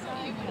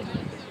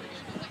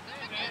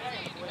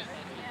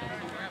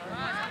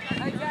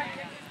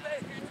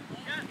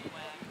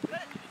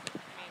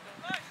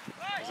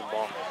 There's a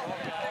ball.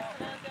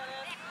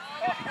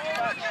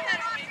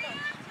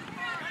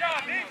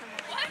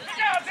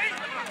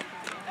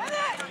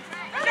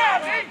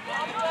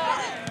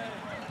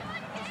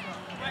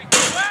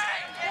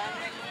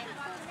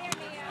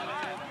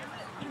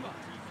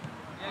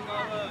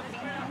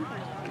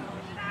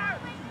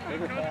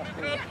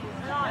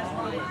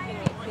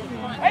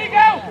 There you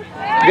go!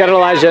 You got it,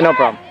 Elijah, no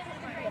problem.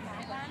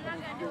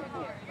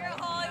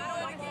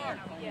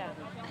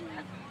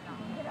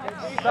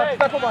 Stop!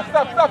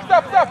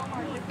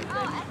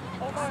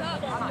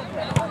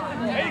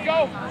 There you go!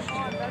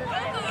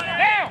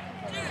 Now!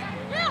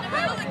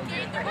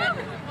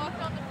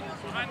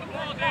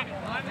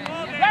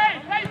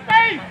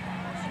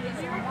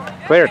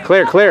 Play!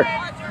 Clear.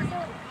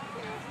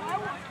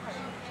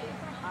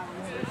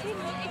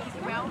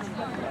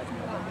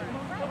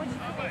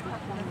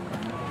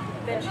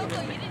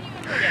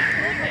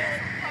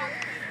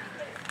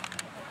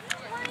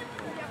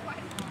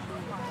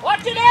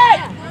 Watch it,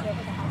 Ed!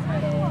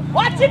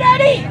 Watch it,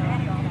 Eddie!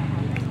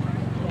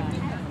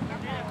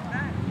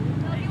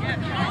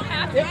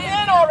 It's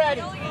in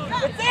already!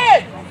 It's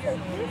in!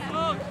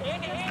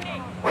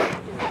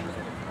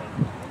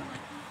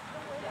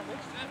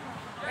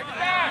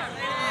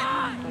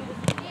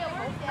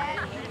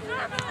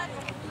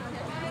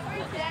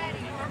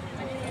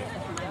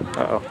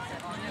 Uh-oh.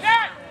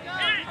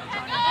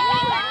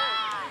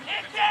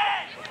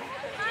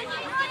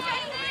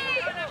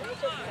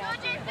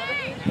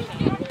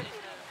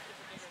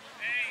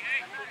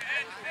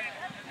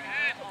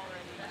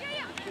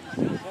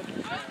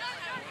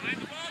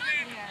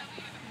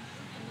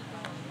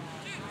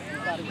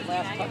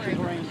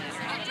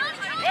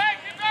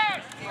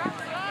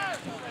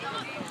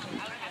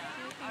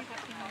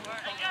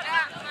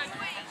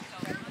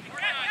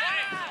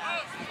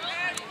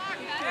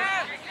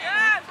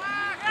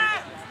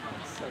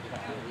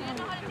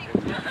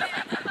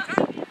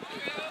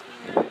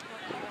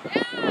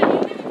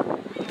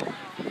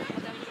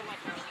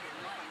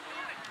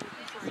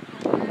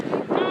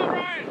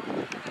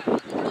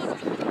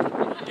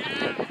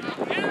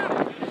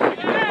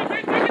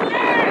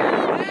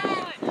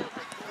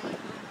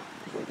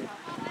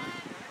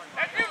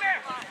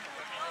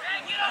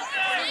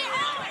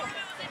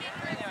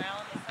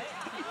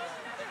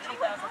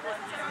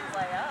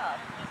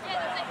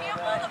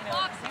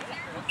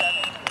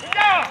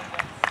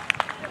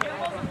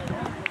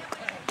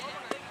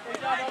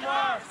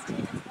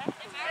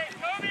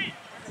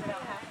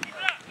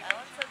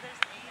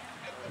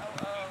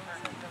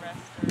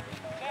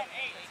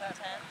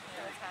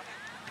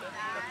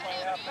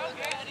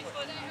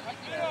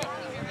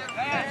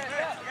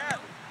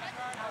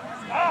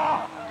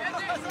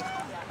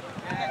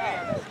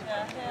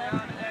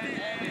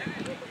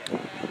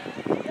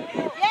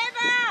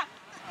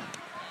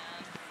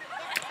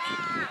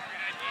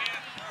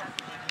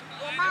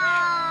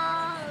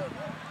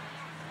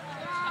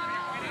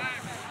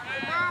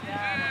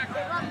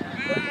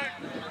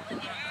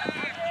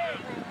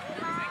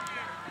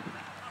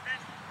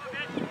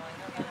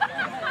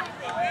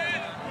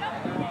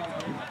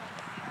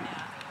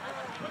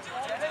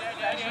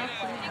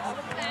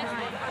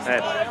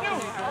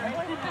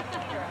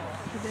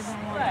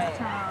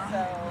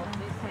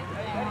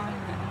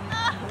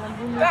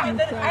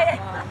 Take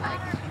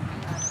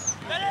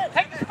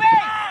the space!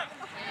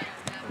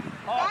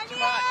 Oh, too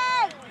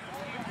much.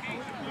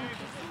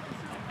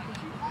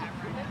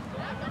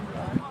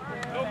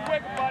 Go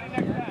quick, buddy,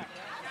 next time.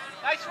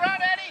 Nice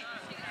run, Eddie!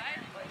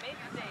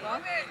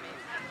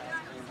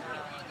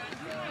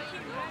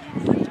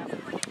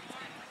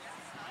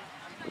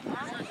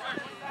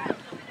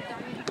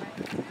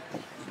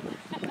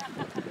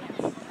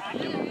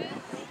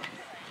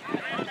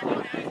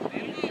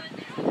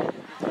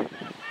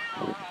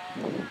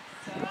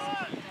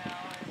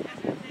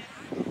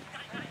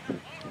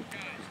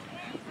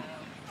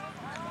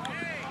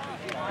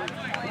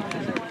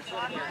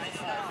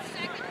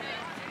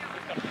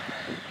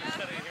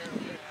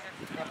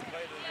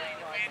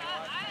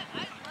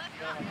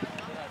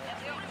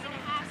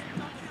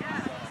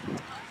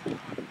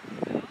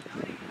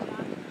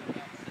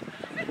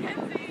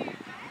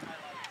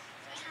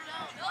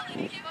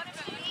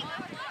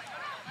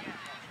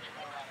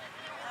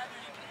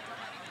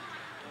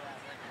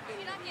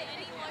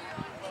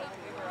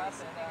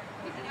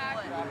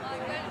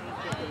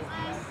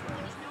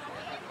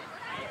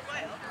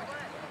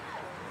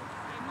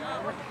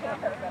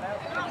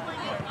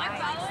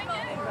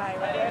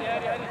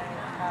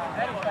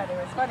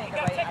 It's funny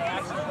because I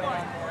actually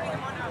went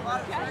on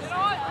there.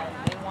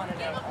 They wanted to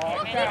know all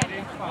the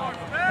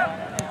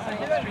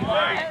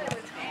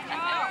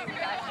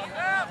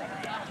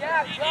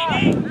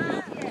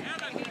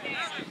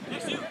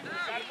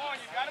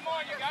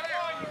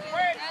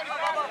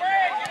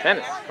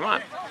Dennis, come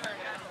on.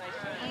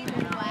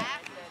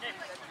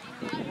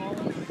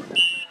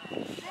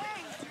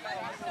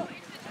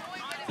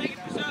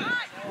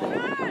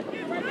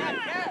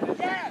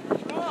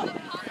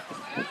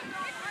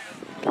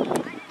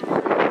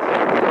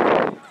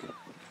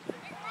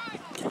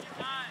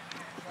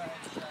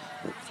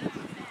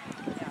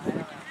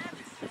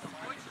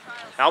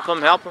 Help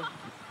him, help him.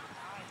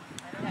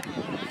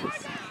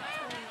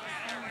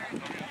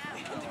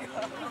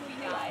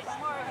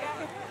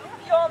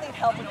 You all need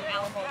help with the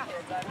animal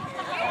kids.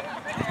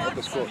 At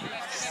the school.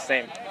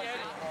 Same.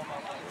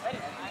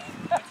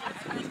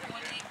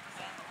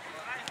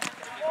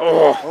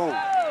 Oh. Oh.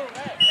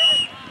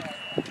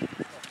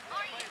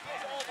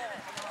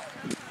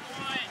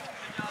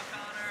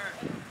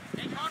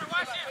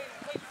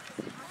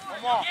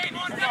 Come on.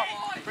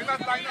 Bring that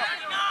line up.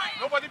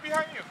 Nobody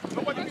behind you.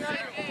 Nobody behind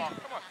you. Come on.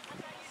 Come on.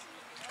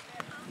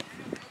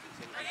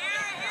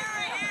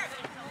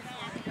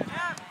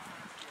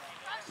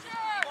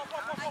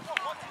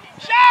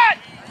 Shot!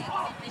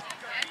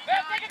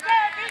 There, take it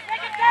there, D,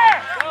 take it there!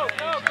 Go,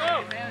 go, go!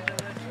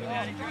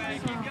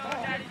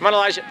 Come on,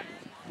 Elijah.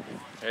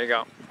 There you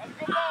go. That's a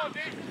good ball, D.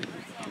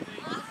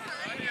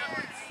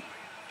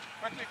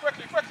 Quickly,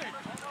 quickly, quickly.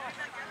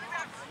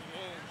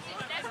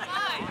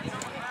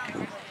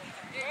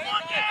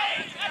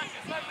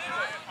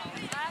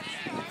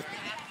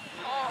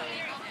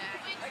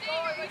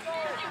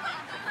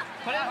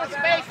 Put it in the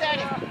space,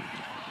 Eddie.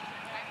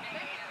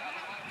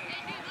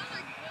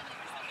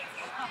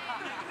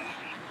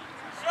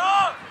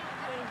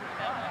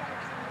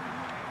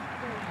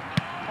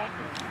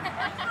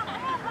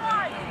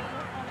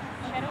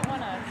 I don't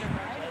want to.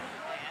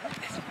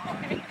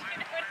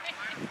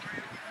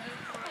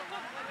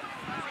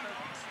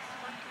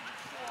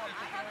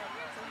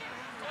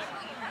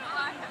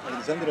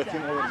 Alexandria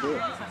team over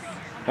there.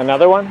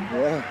 Another one?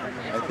 Yeah,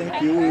 I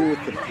think you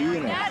with the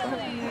pin or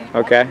something.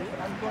 Okay.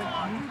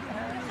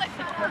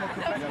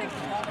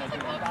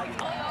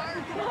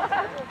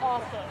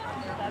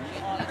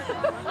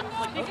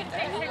 You can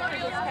take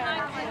pictures of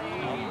parents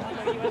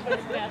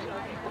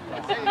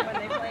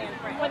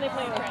when they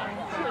play in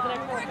France for the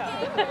next World Cup.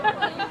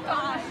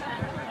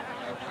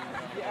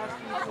 You asked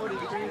me what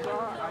his dreams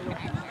are. I know.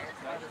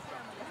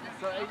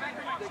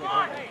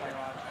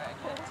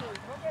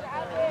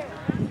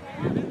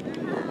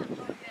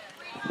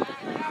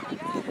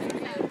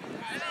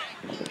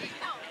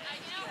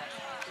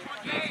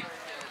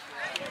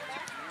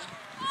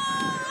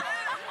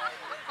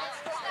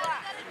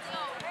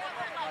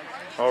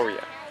 Oh,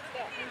 yeah.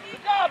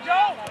 Good job,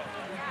 Joe!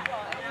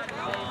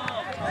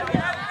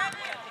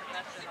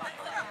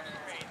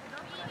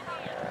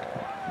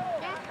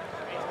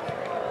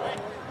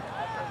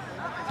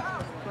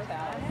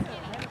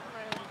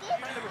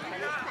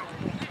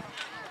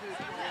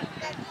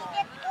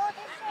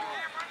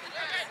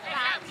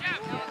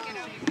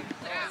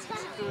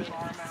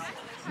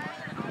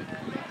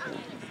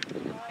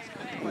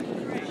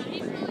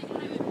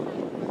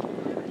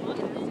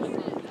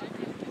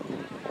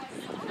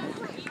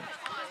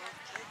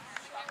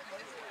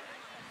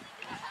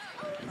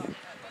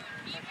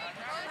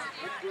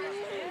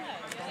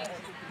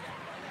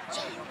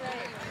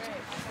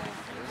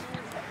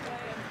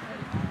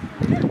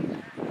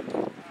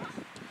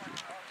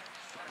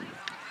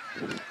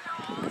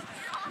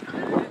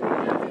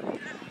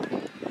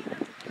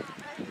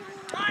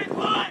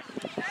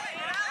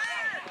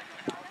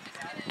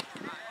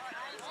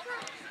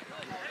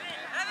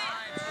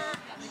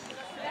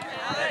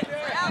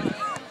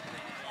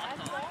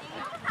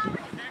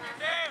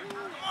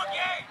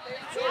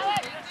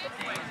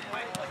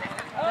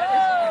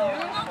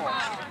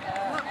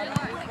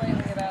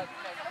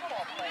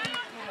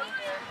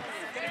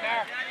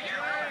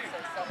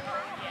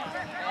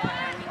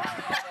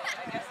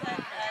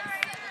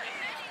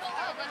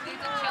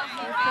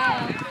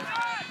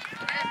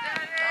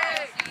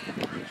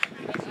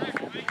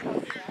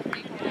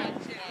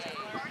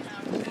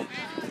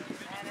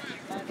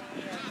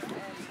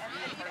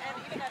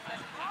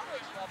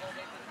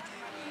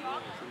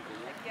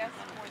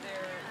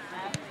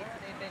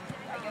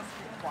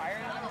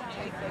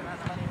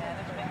 money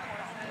management.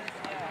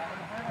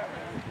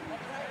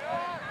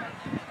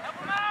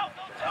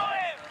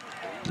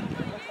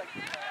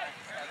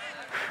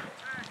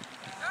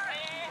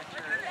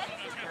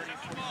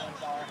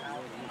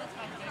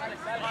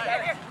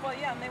 Well,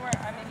 yeah, and they were,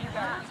 I mean, you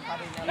guys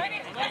probably know.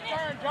 Let's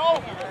turn,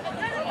 Joel. He was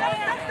talking about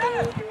the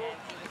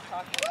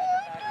fact that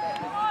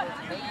he was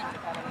making the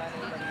kind of money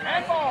that he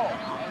Handball.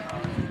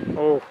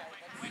 Oh.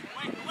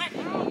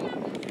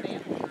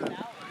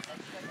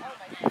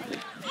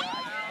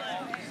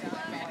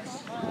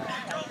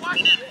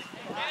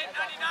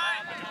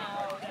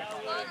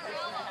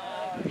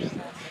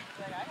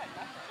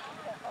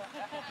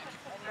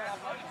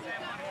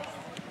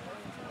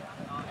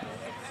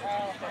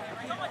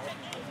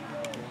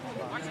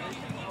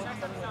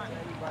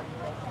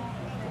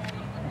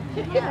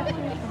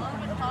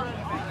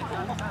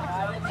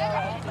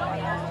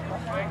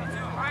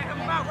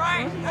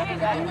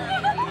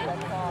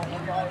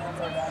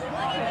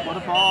 What a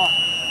ball.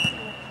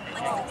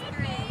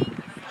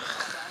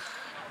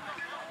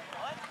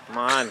 Come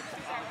on.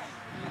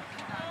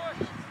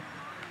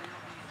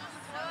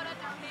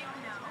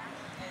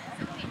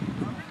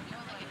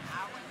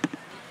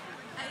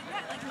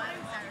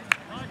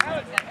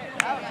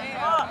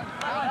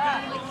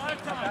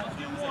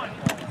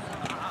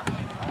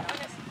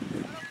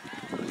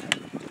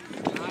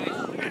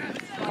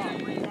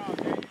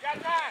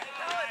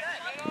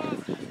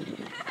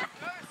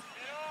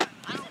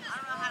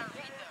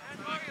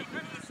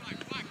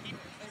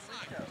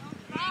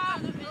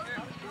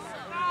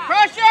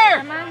 Pressure!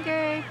 Come on,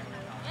 Gabe.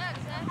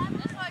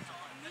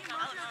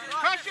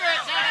 Pressure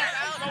it, Zach!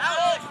 Good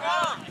throw,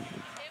 Joel.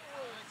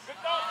 Good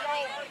throw,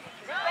 Joel.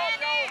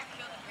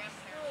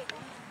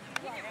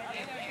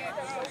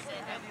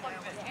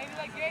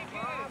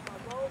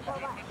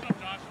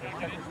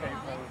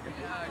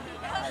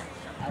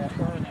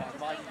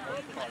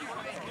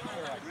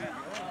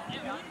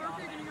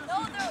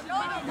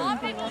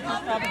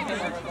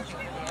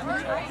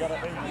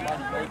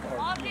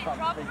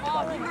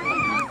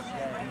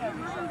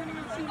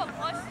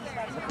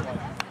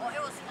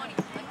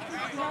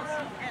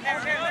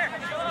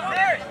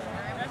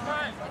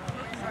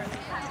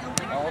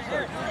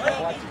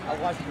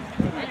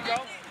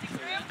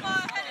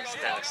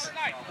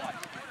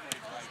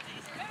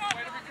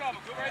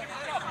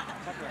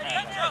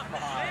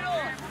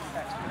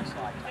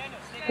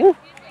 Woo.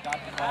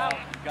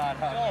 God,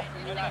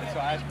 so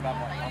I asked about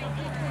my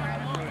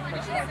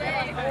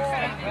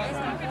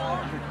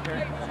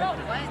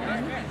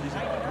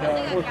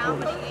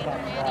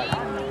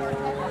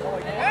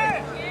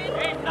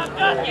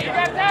You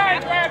got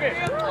time, grab it!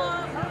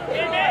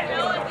 In it!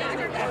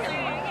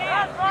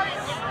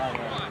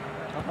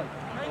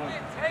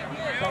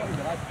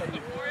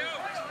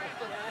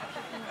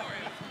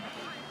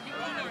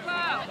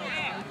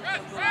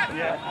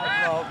 Yeah, I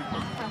know,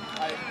 because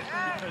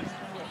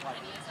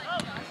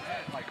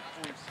like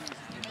 4 seasons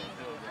in the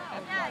building.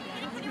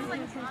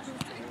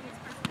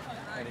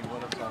 And he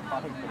would have so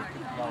probably put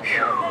a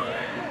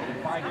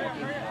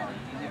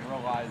and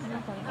realized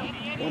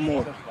One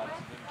more.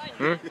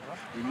 Hmm?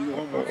 We need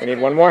one more. We need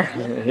one more?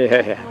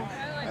 Yeah.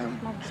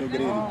 I'm so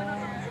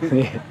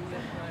greedy.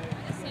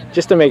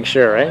 Just to make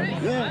sure, right?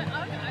 Yeah.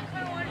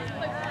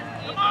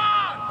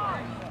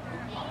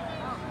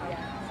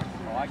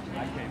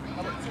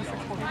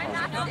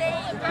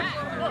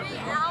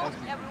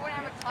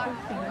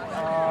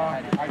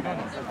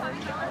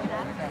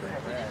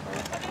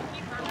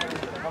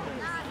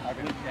 I've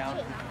been down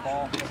to the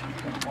ball.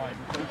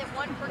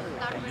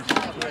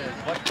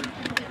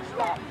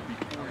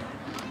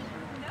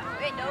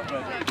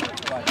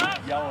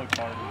 But yellow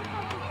card.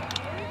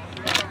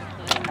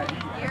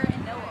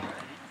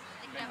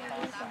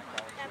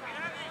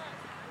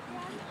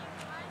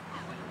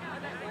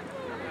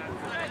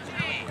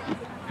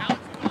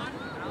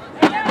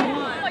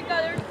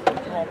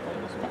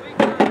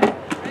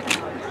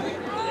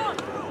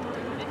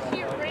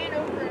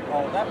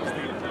 Oh, that was the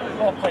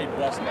well played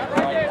West,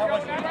 right? That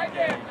wasn't the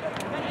game.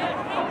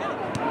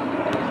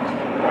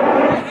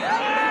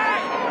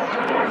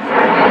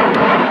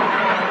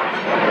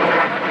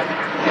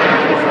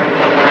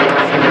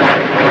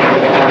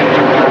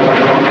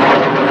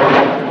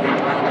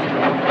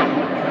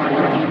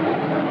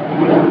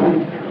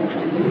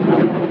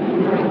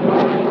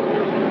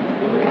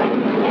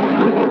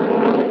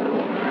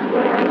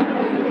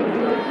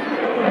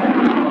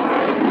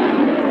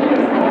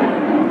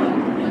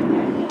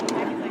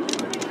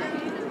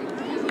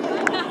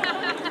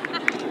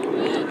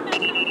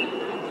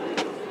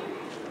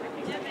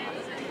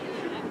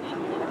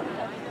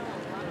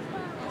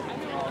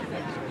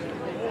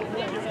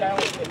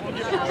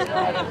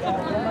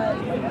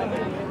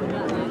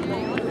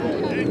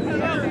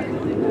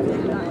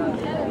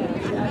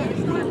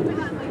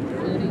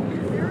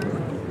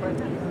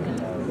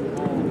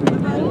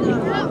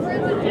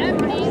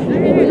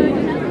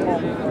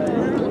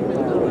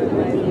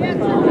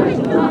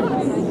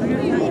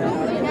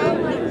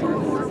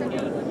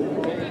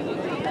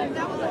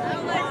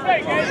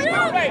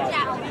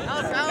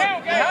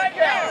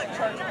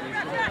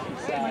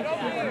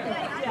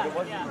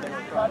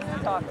 Lots to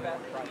talk about.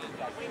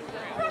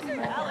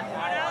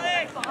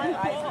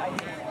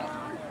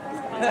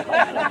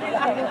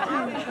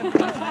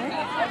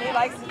 And he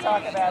likes to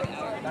talk about it.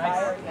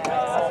 Tired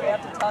now, so we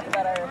have to talk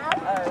about our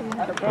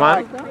Come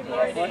on.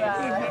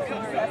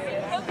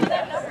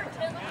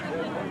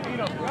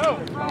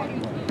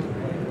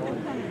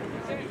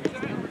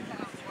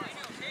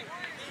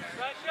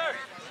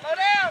 Slow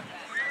down.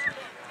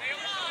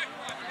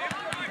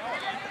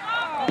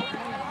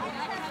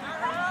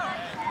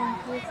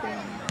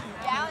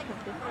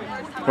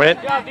 Win it.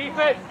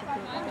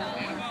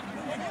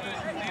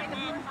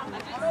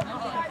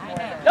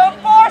 Don't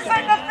force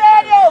it,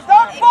 Nathaniel!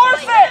 Don't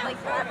force it!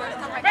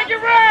 Make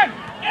it run!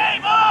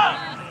 Game on!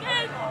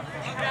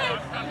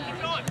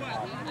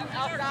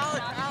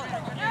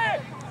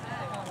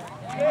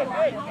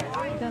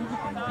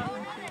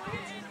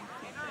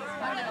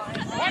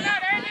 Why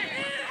not, Andy?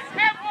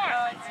 Have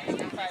one!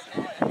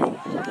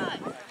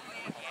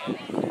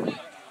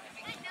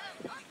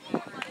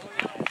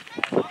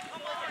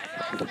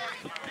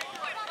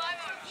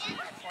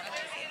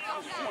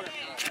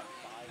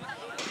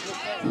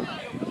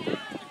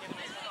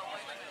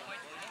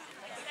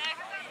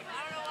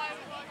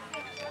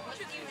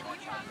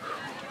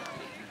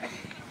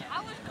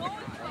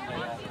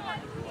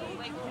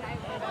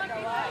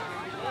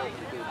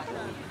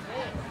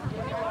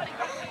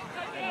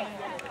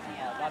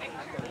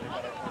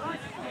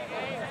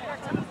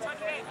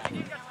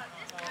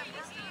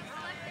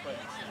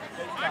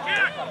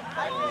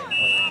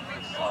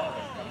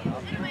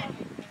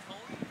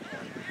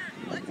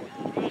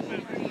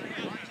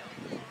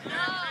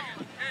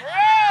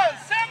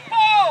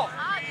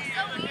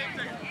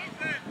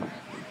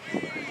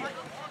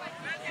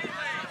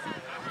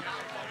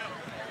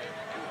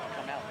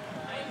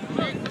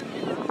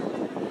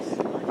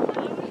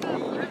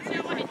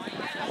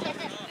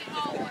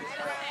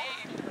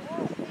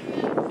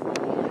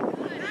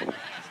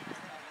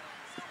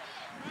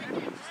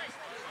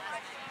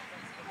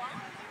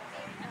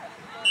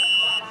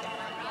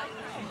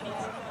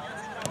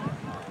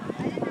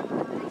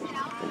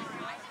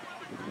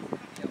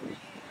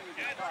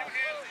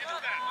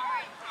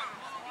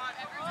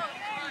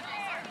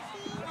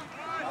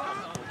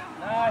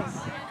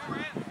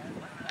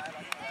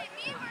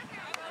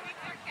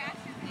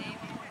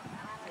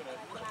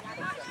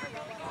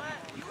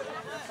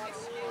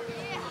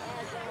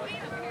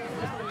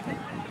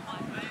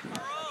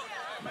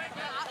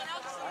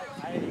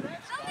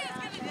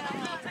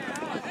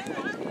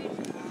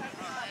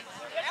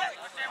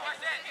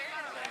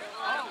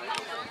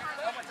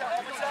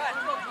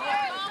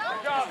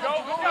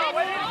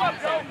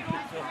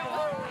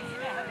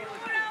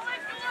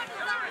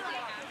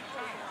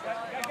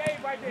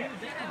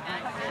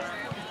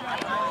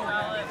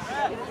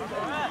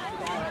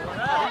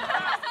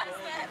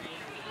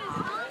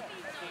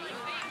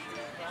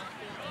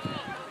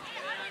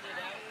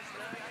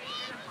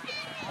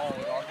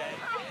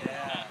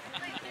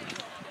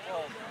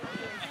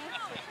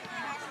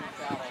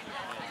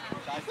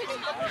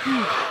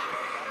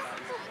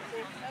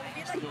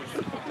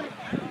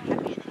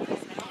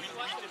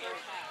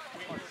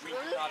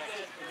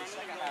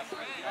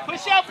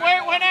 Push up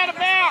where it went out of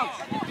bounds.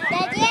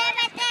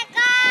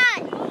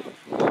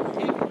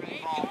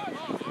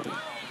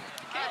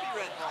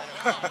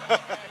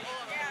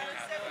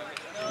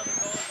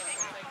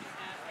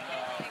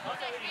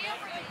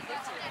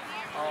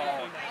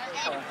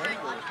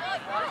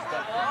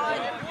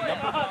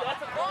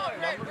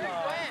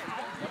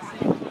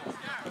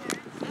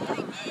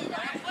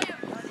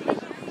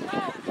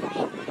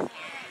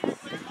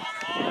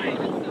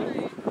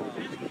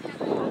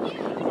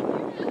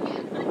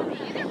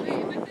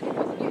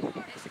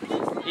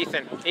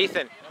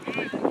 Ethan.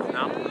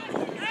 No.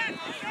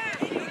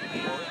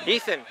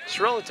 Ethan, just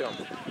roll it to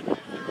him.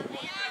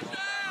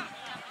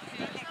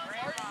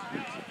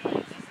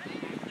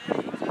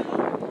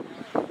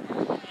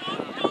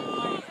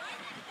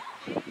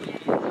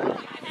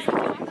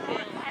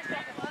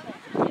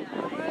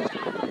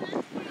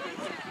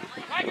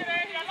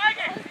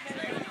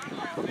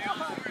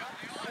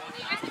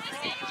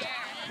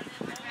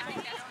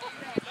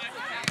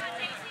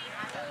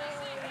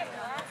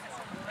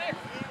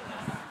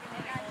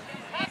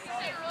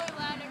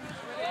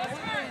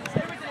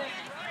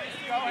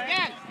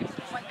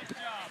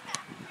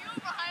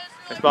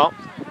 Ball.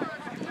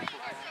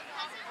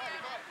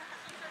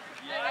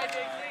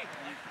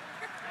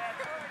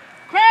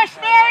 Crash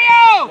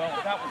Mario!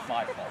 Well, that was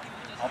my fault.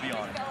 I'll be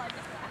honest.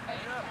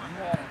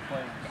 You all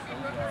played so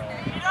well.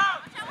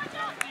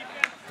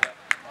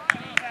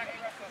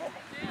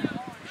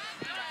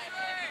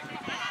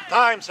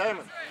 Time,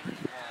 Simon.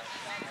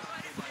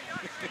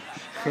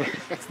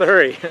 It's the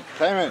hurry.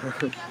 Simon.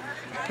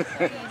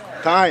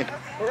 Time.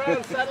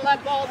 Settle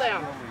that ball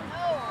down.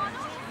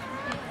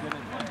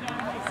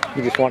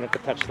 He just wanted to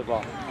touch the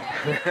ball.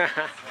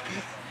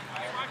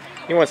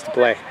 He wants to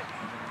play.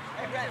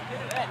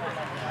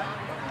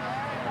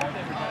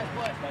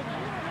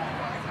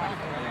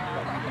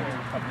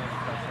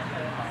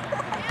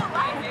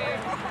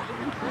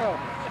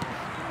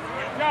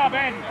 job,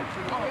 Andy.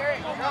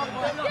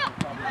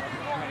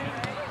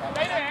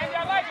 Stay there, Andy.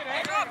 I like it,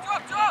 Andy.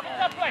 Drop.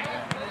 That play.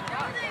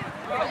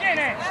 Again,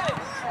 Andy.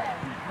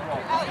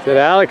 Good,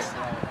 Alex.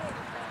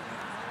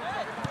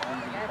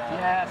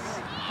 Yes.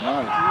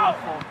 Nice.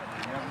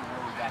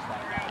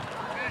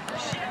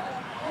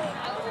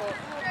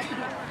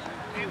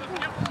 Beautiful.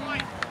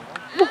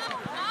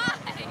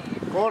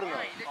 Corner.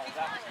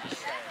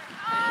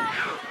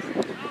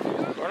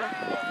 Corner?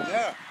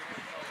 Yeah.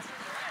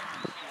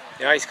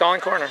 Yeah, he's calling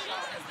corner.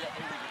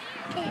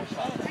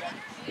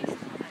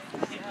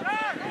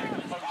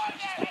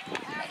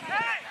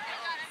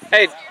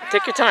 Hey,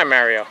 take your time,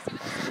 Mario.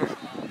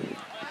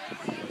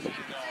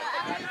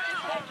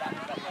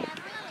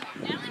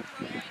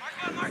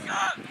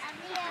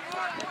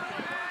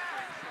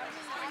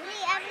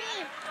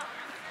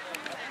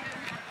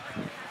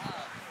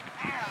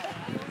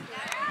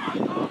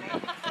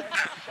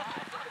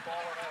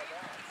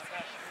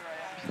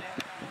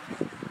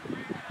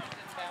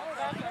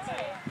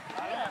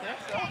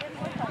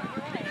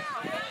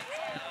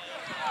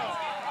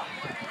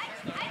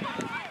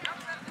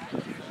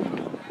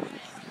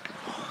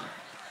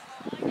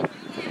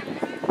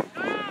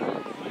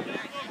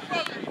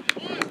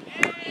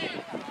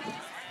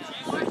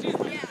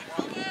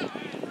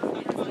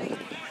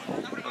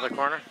 Another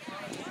corner.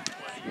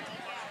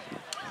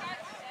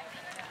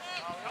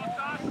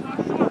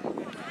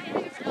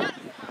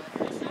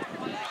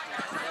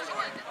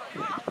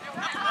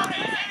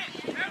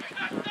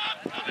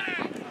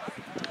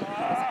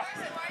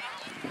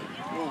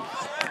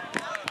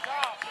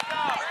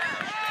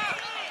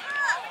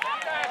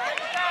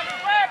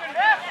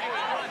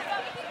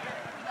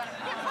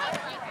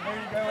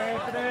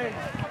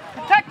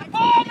 Protect the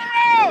ball,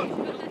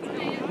 Maroon!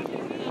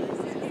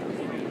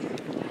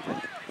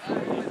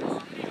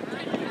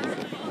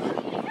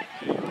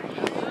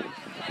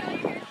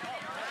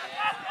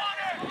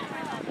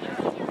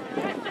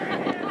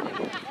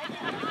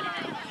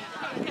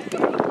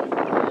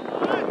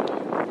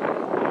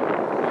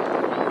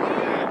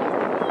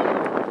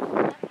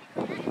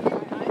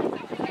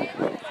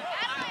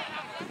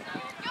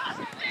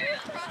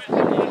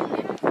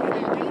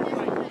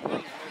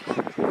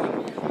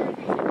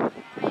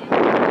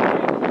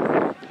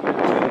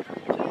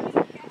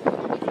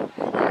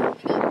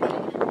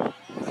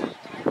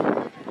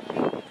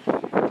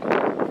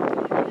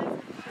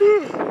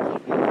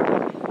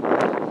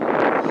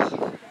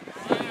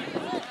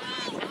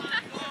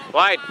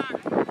 Wide.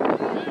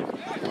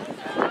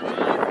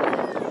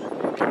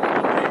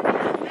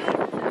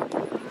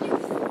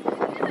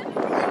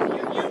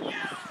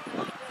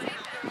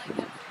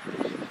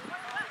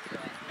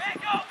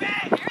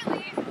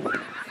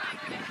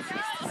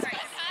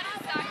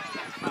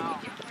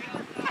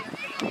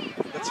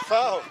 That's a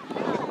foul.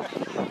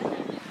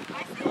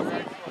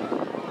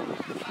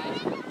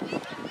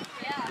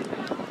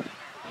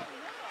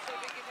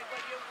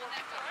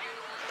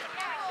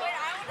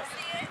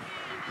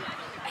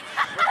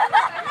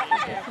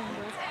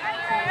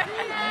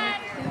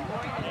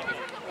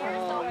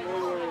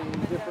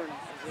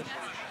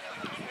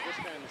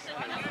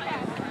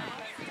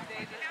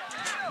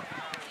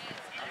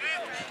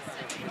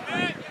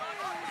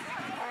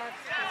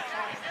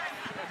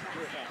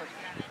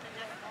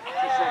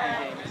 The second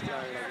game is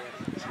tired, I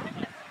guess.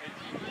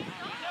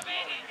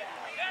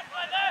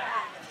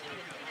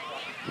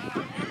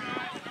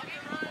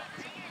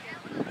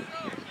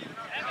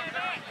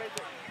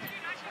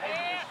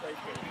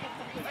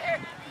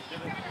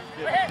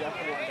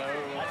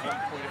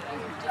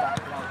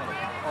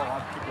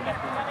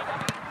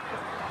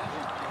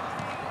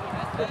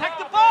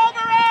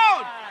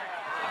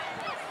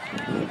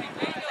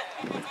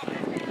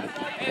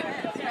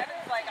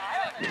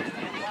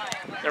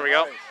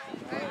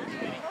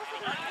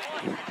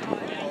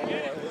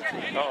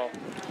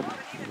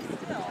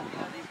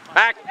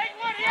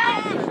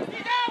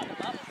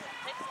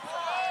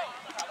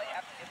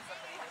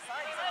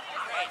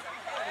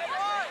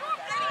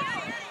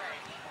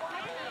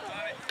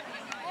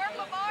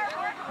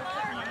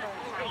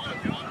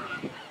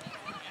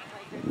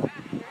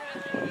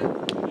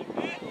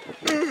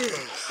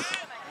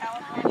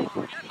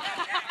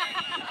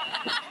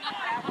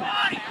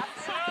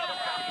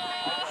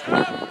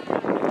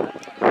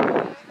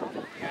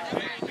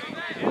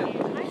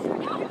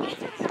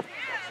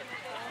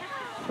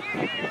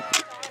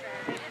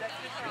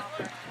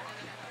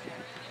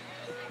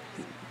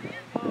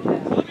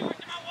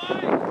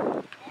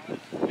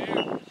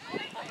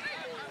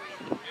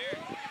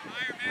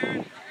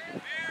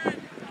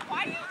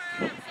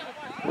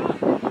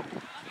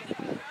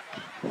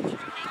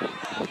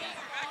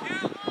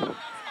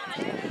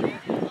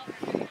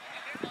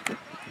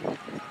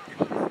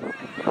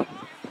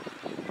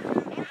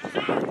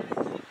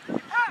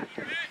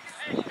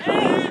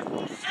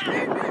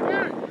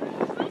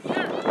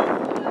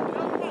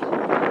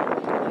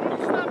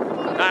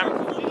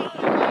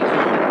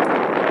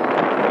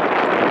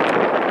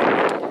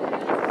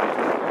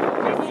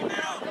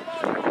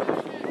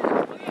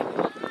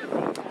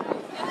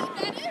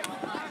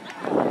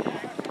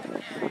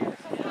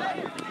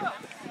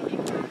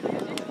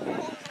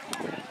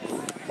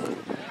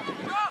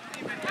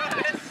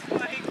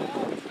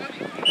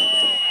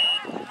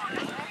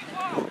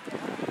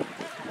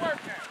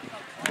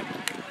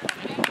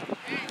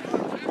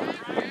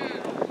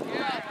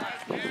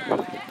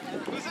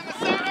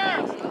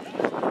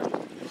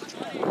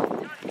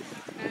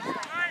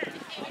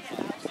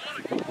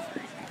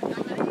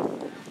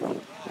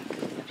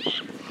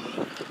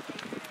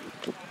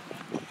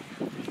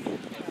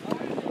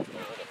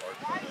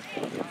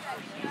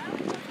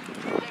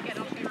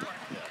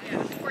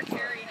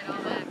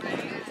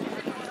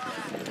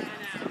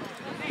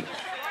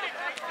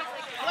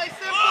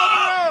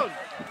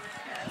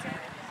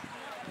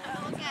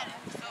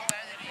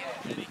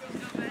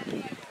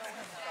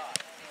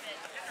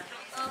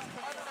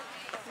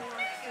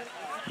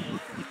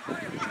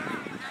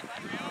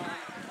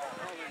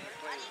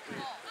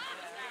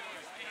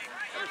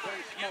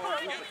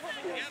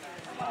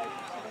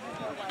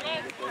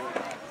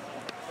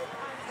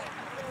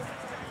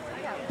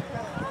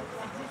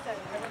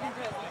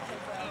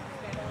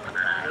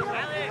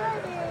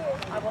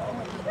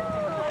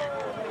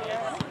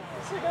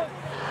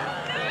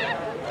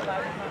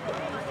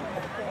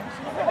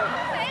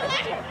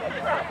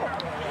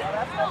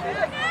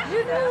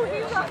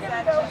 He's not going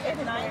to go in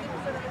 90% of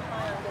the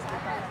time.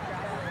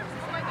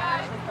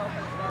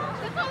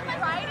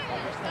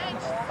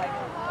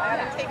 I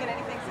haven't taken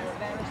anything since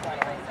Spanish by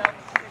myself.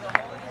 The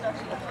whole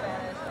introduction to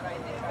Spanish, and I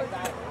think I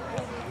got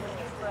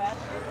fresh.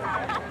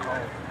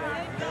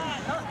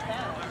 Not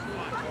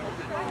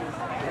Spanish.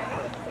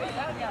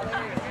 Yeah,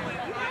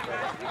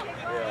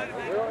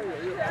 there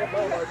you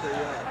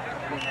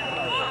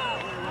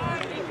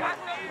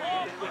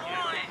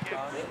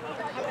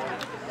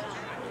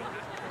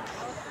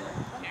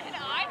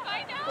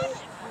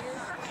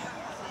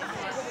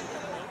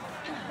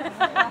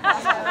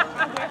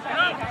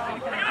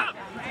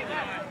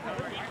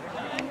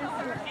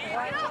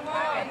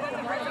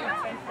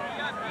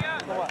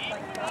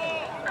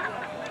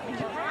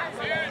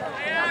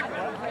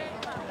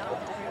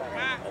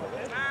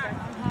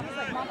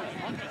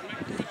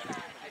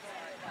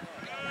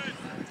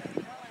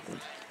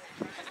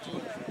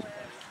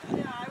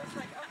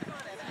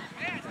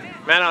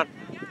Man on.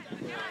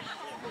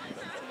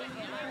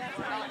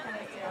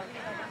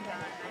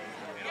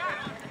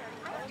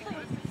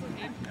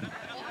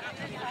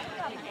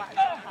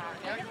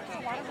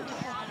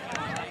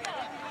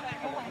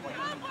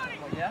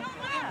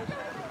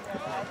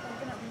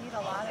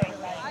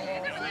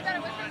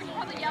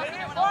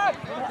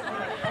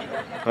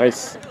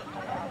 Nice.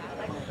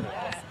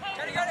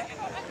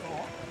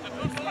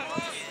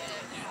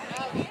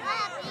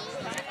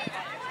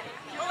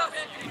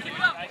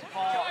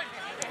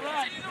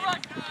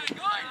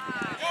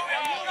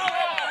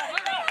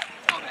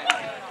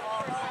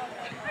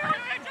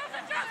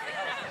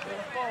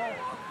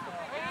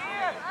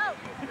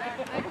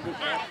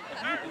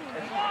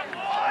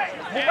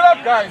 Move it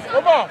up, guys.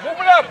 Come on, move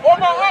it up.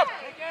 Come on, up.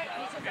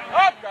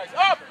 Up, guys,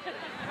 up.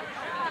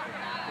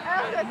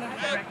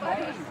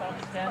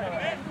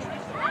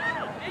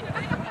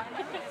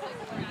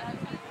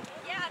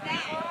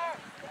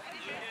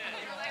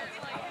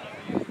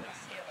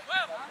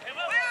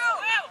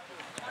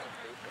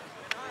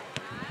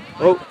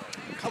 Oh.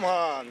 Come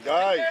on,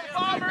 guys.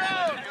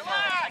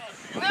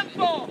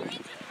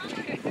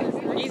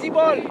 Easy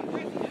ball. I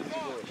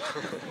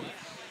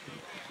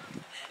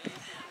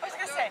was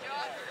going to say,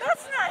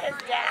 that's not his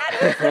dad.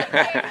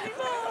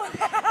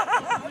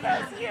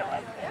 That's you.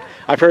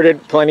 I've heard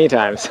it plenty of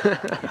times. I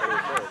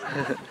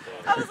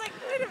was like,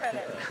 wait a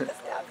minute. This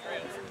dad's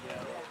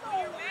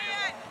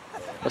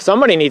Well,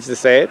 somebody needs to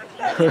say it.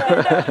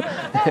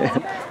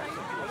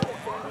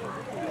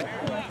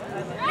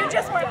 You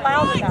just weren't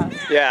loud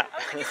enough. Yeah. I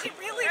was like, is he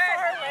really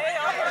far away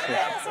off the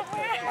field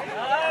somewhere?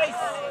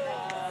 Nice.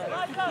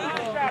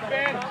 Good job,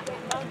 Ben.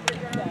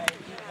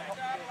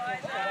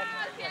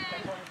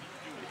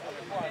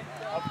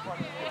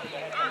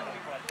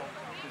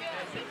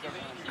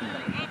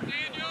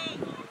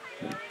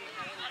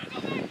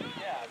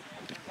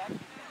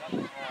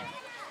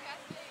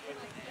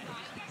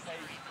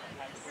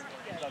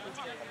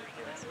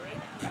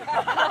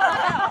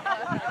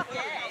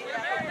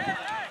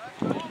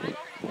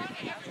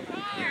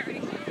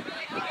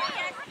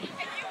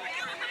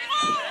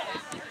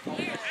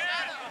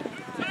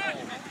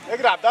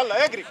 اجري عبد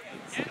الله اجري.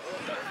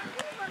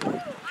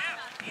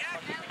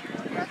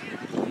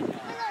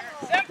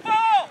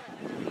 Oh.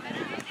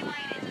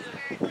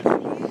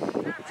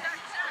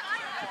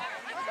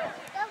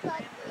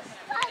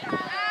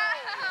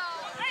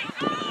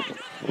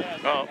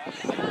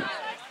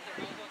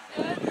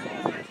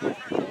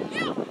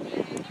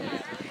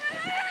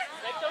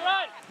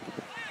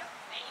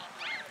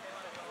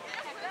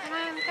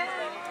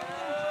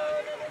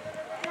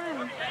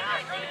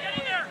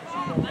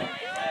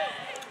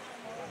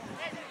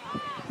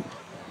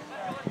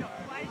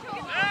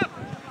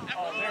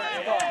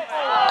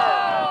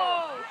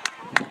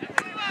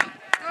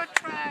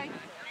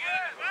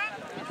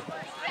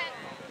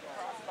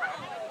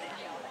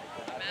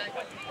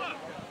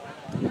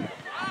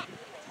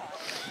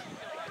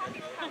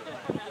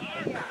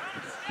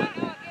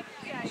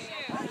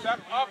 Step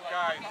up,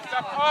 guys.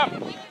 Step up.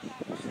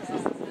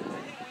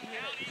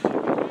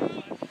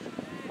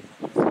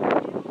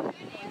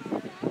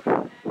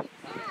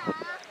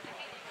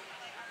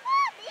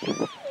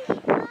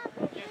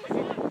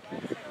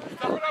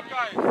 Step it up,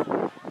 guys.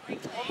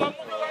 Hold on,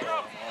 move it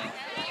up.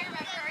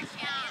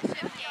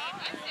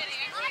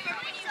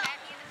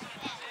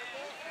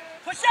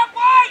 Push up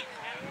wide.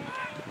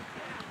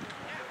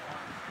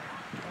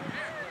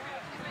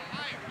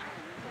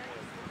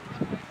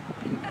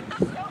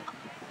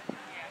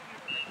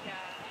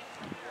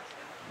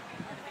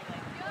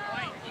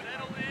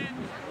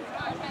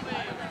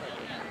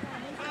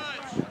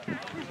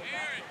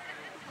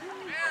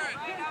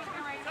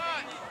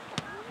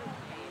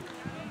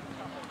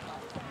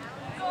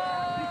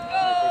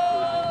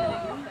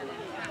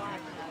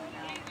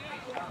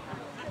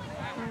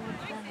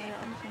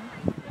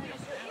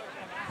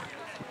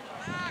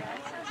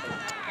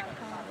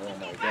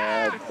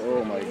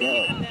 Oh my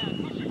God.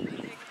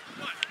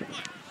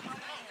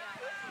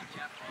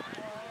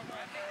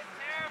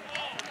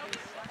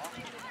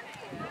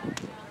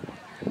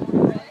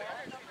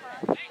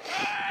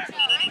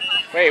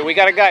 Wait, we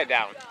got a guy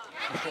down.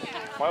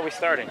 Why are we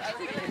starting?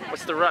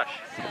 What's the rush?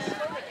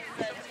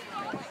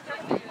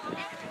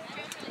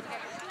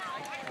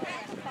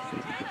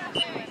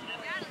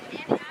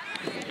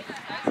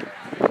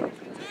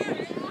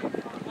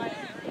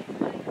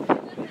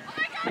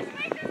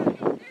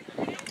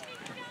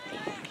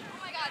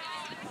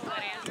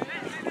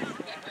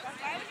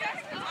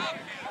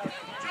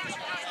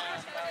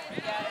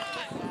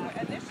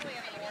 Initially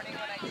in the morning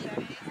when I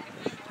checked, it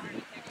was pretty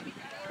thick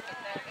before, but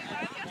then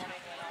as the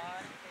morning went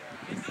on,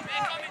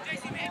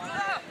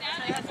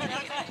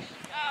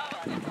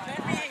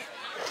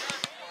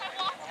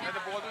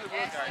 Let the ball do the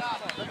work, guys.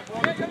 Let the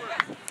ball do the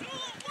work.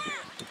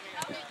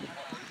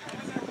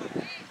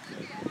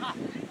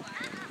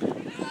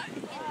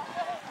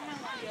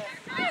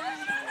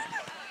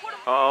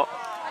 Oh,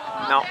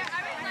 no.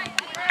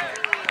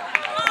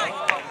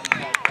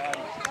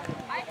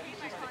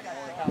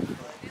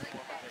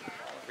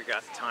 We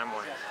got the time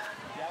one.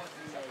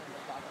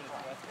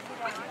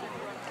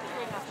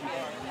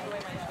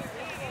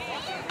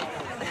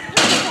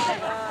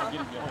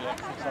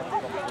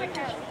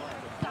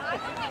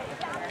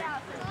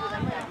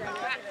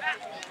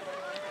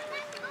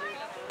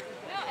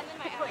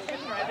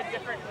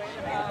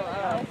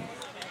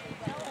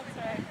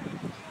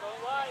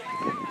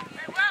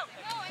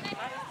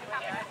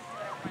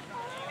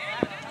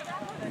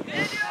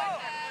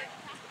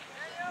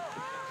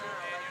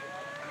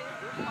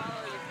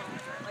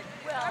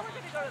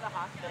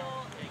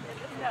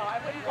 no, I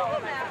wouldn't call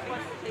him. I just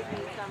wanted to take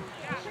me some.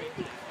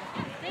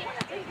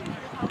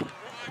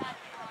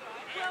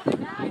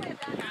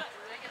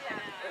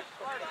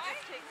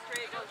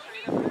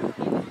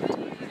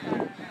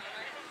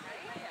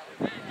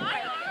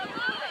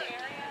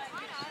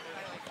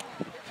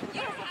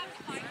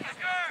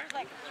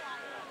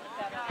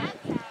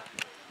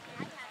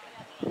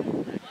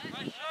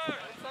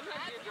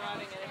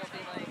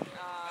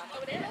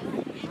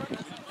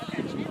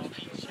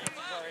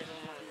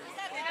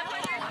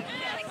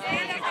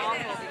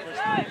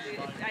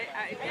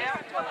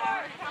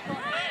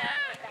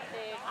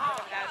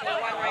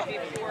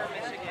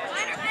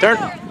 Turn.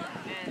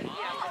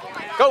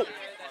 Go.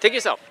 Take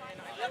yourself.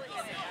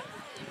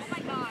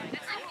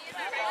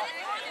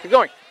 Keep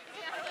going.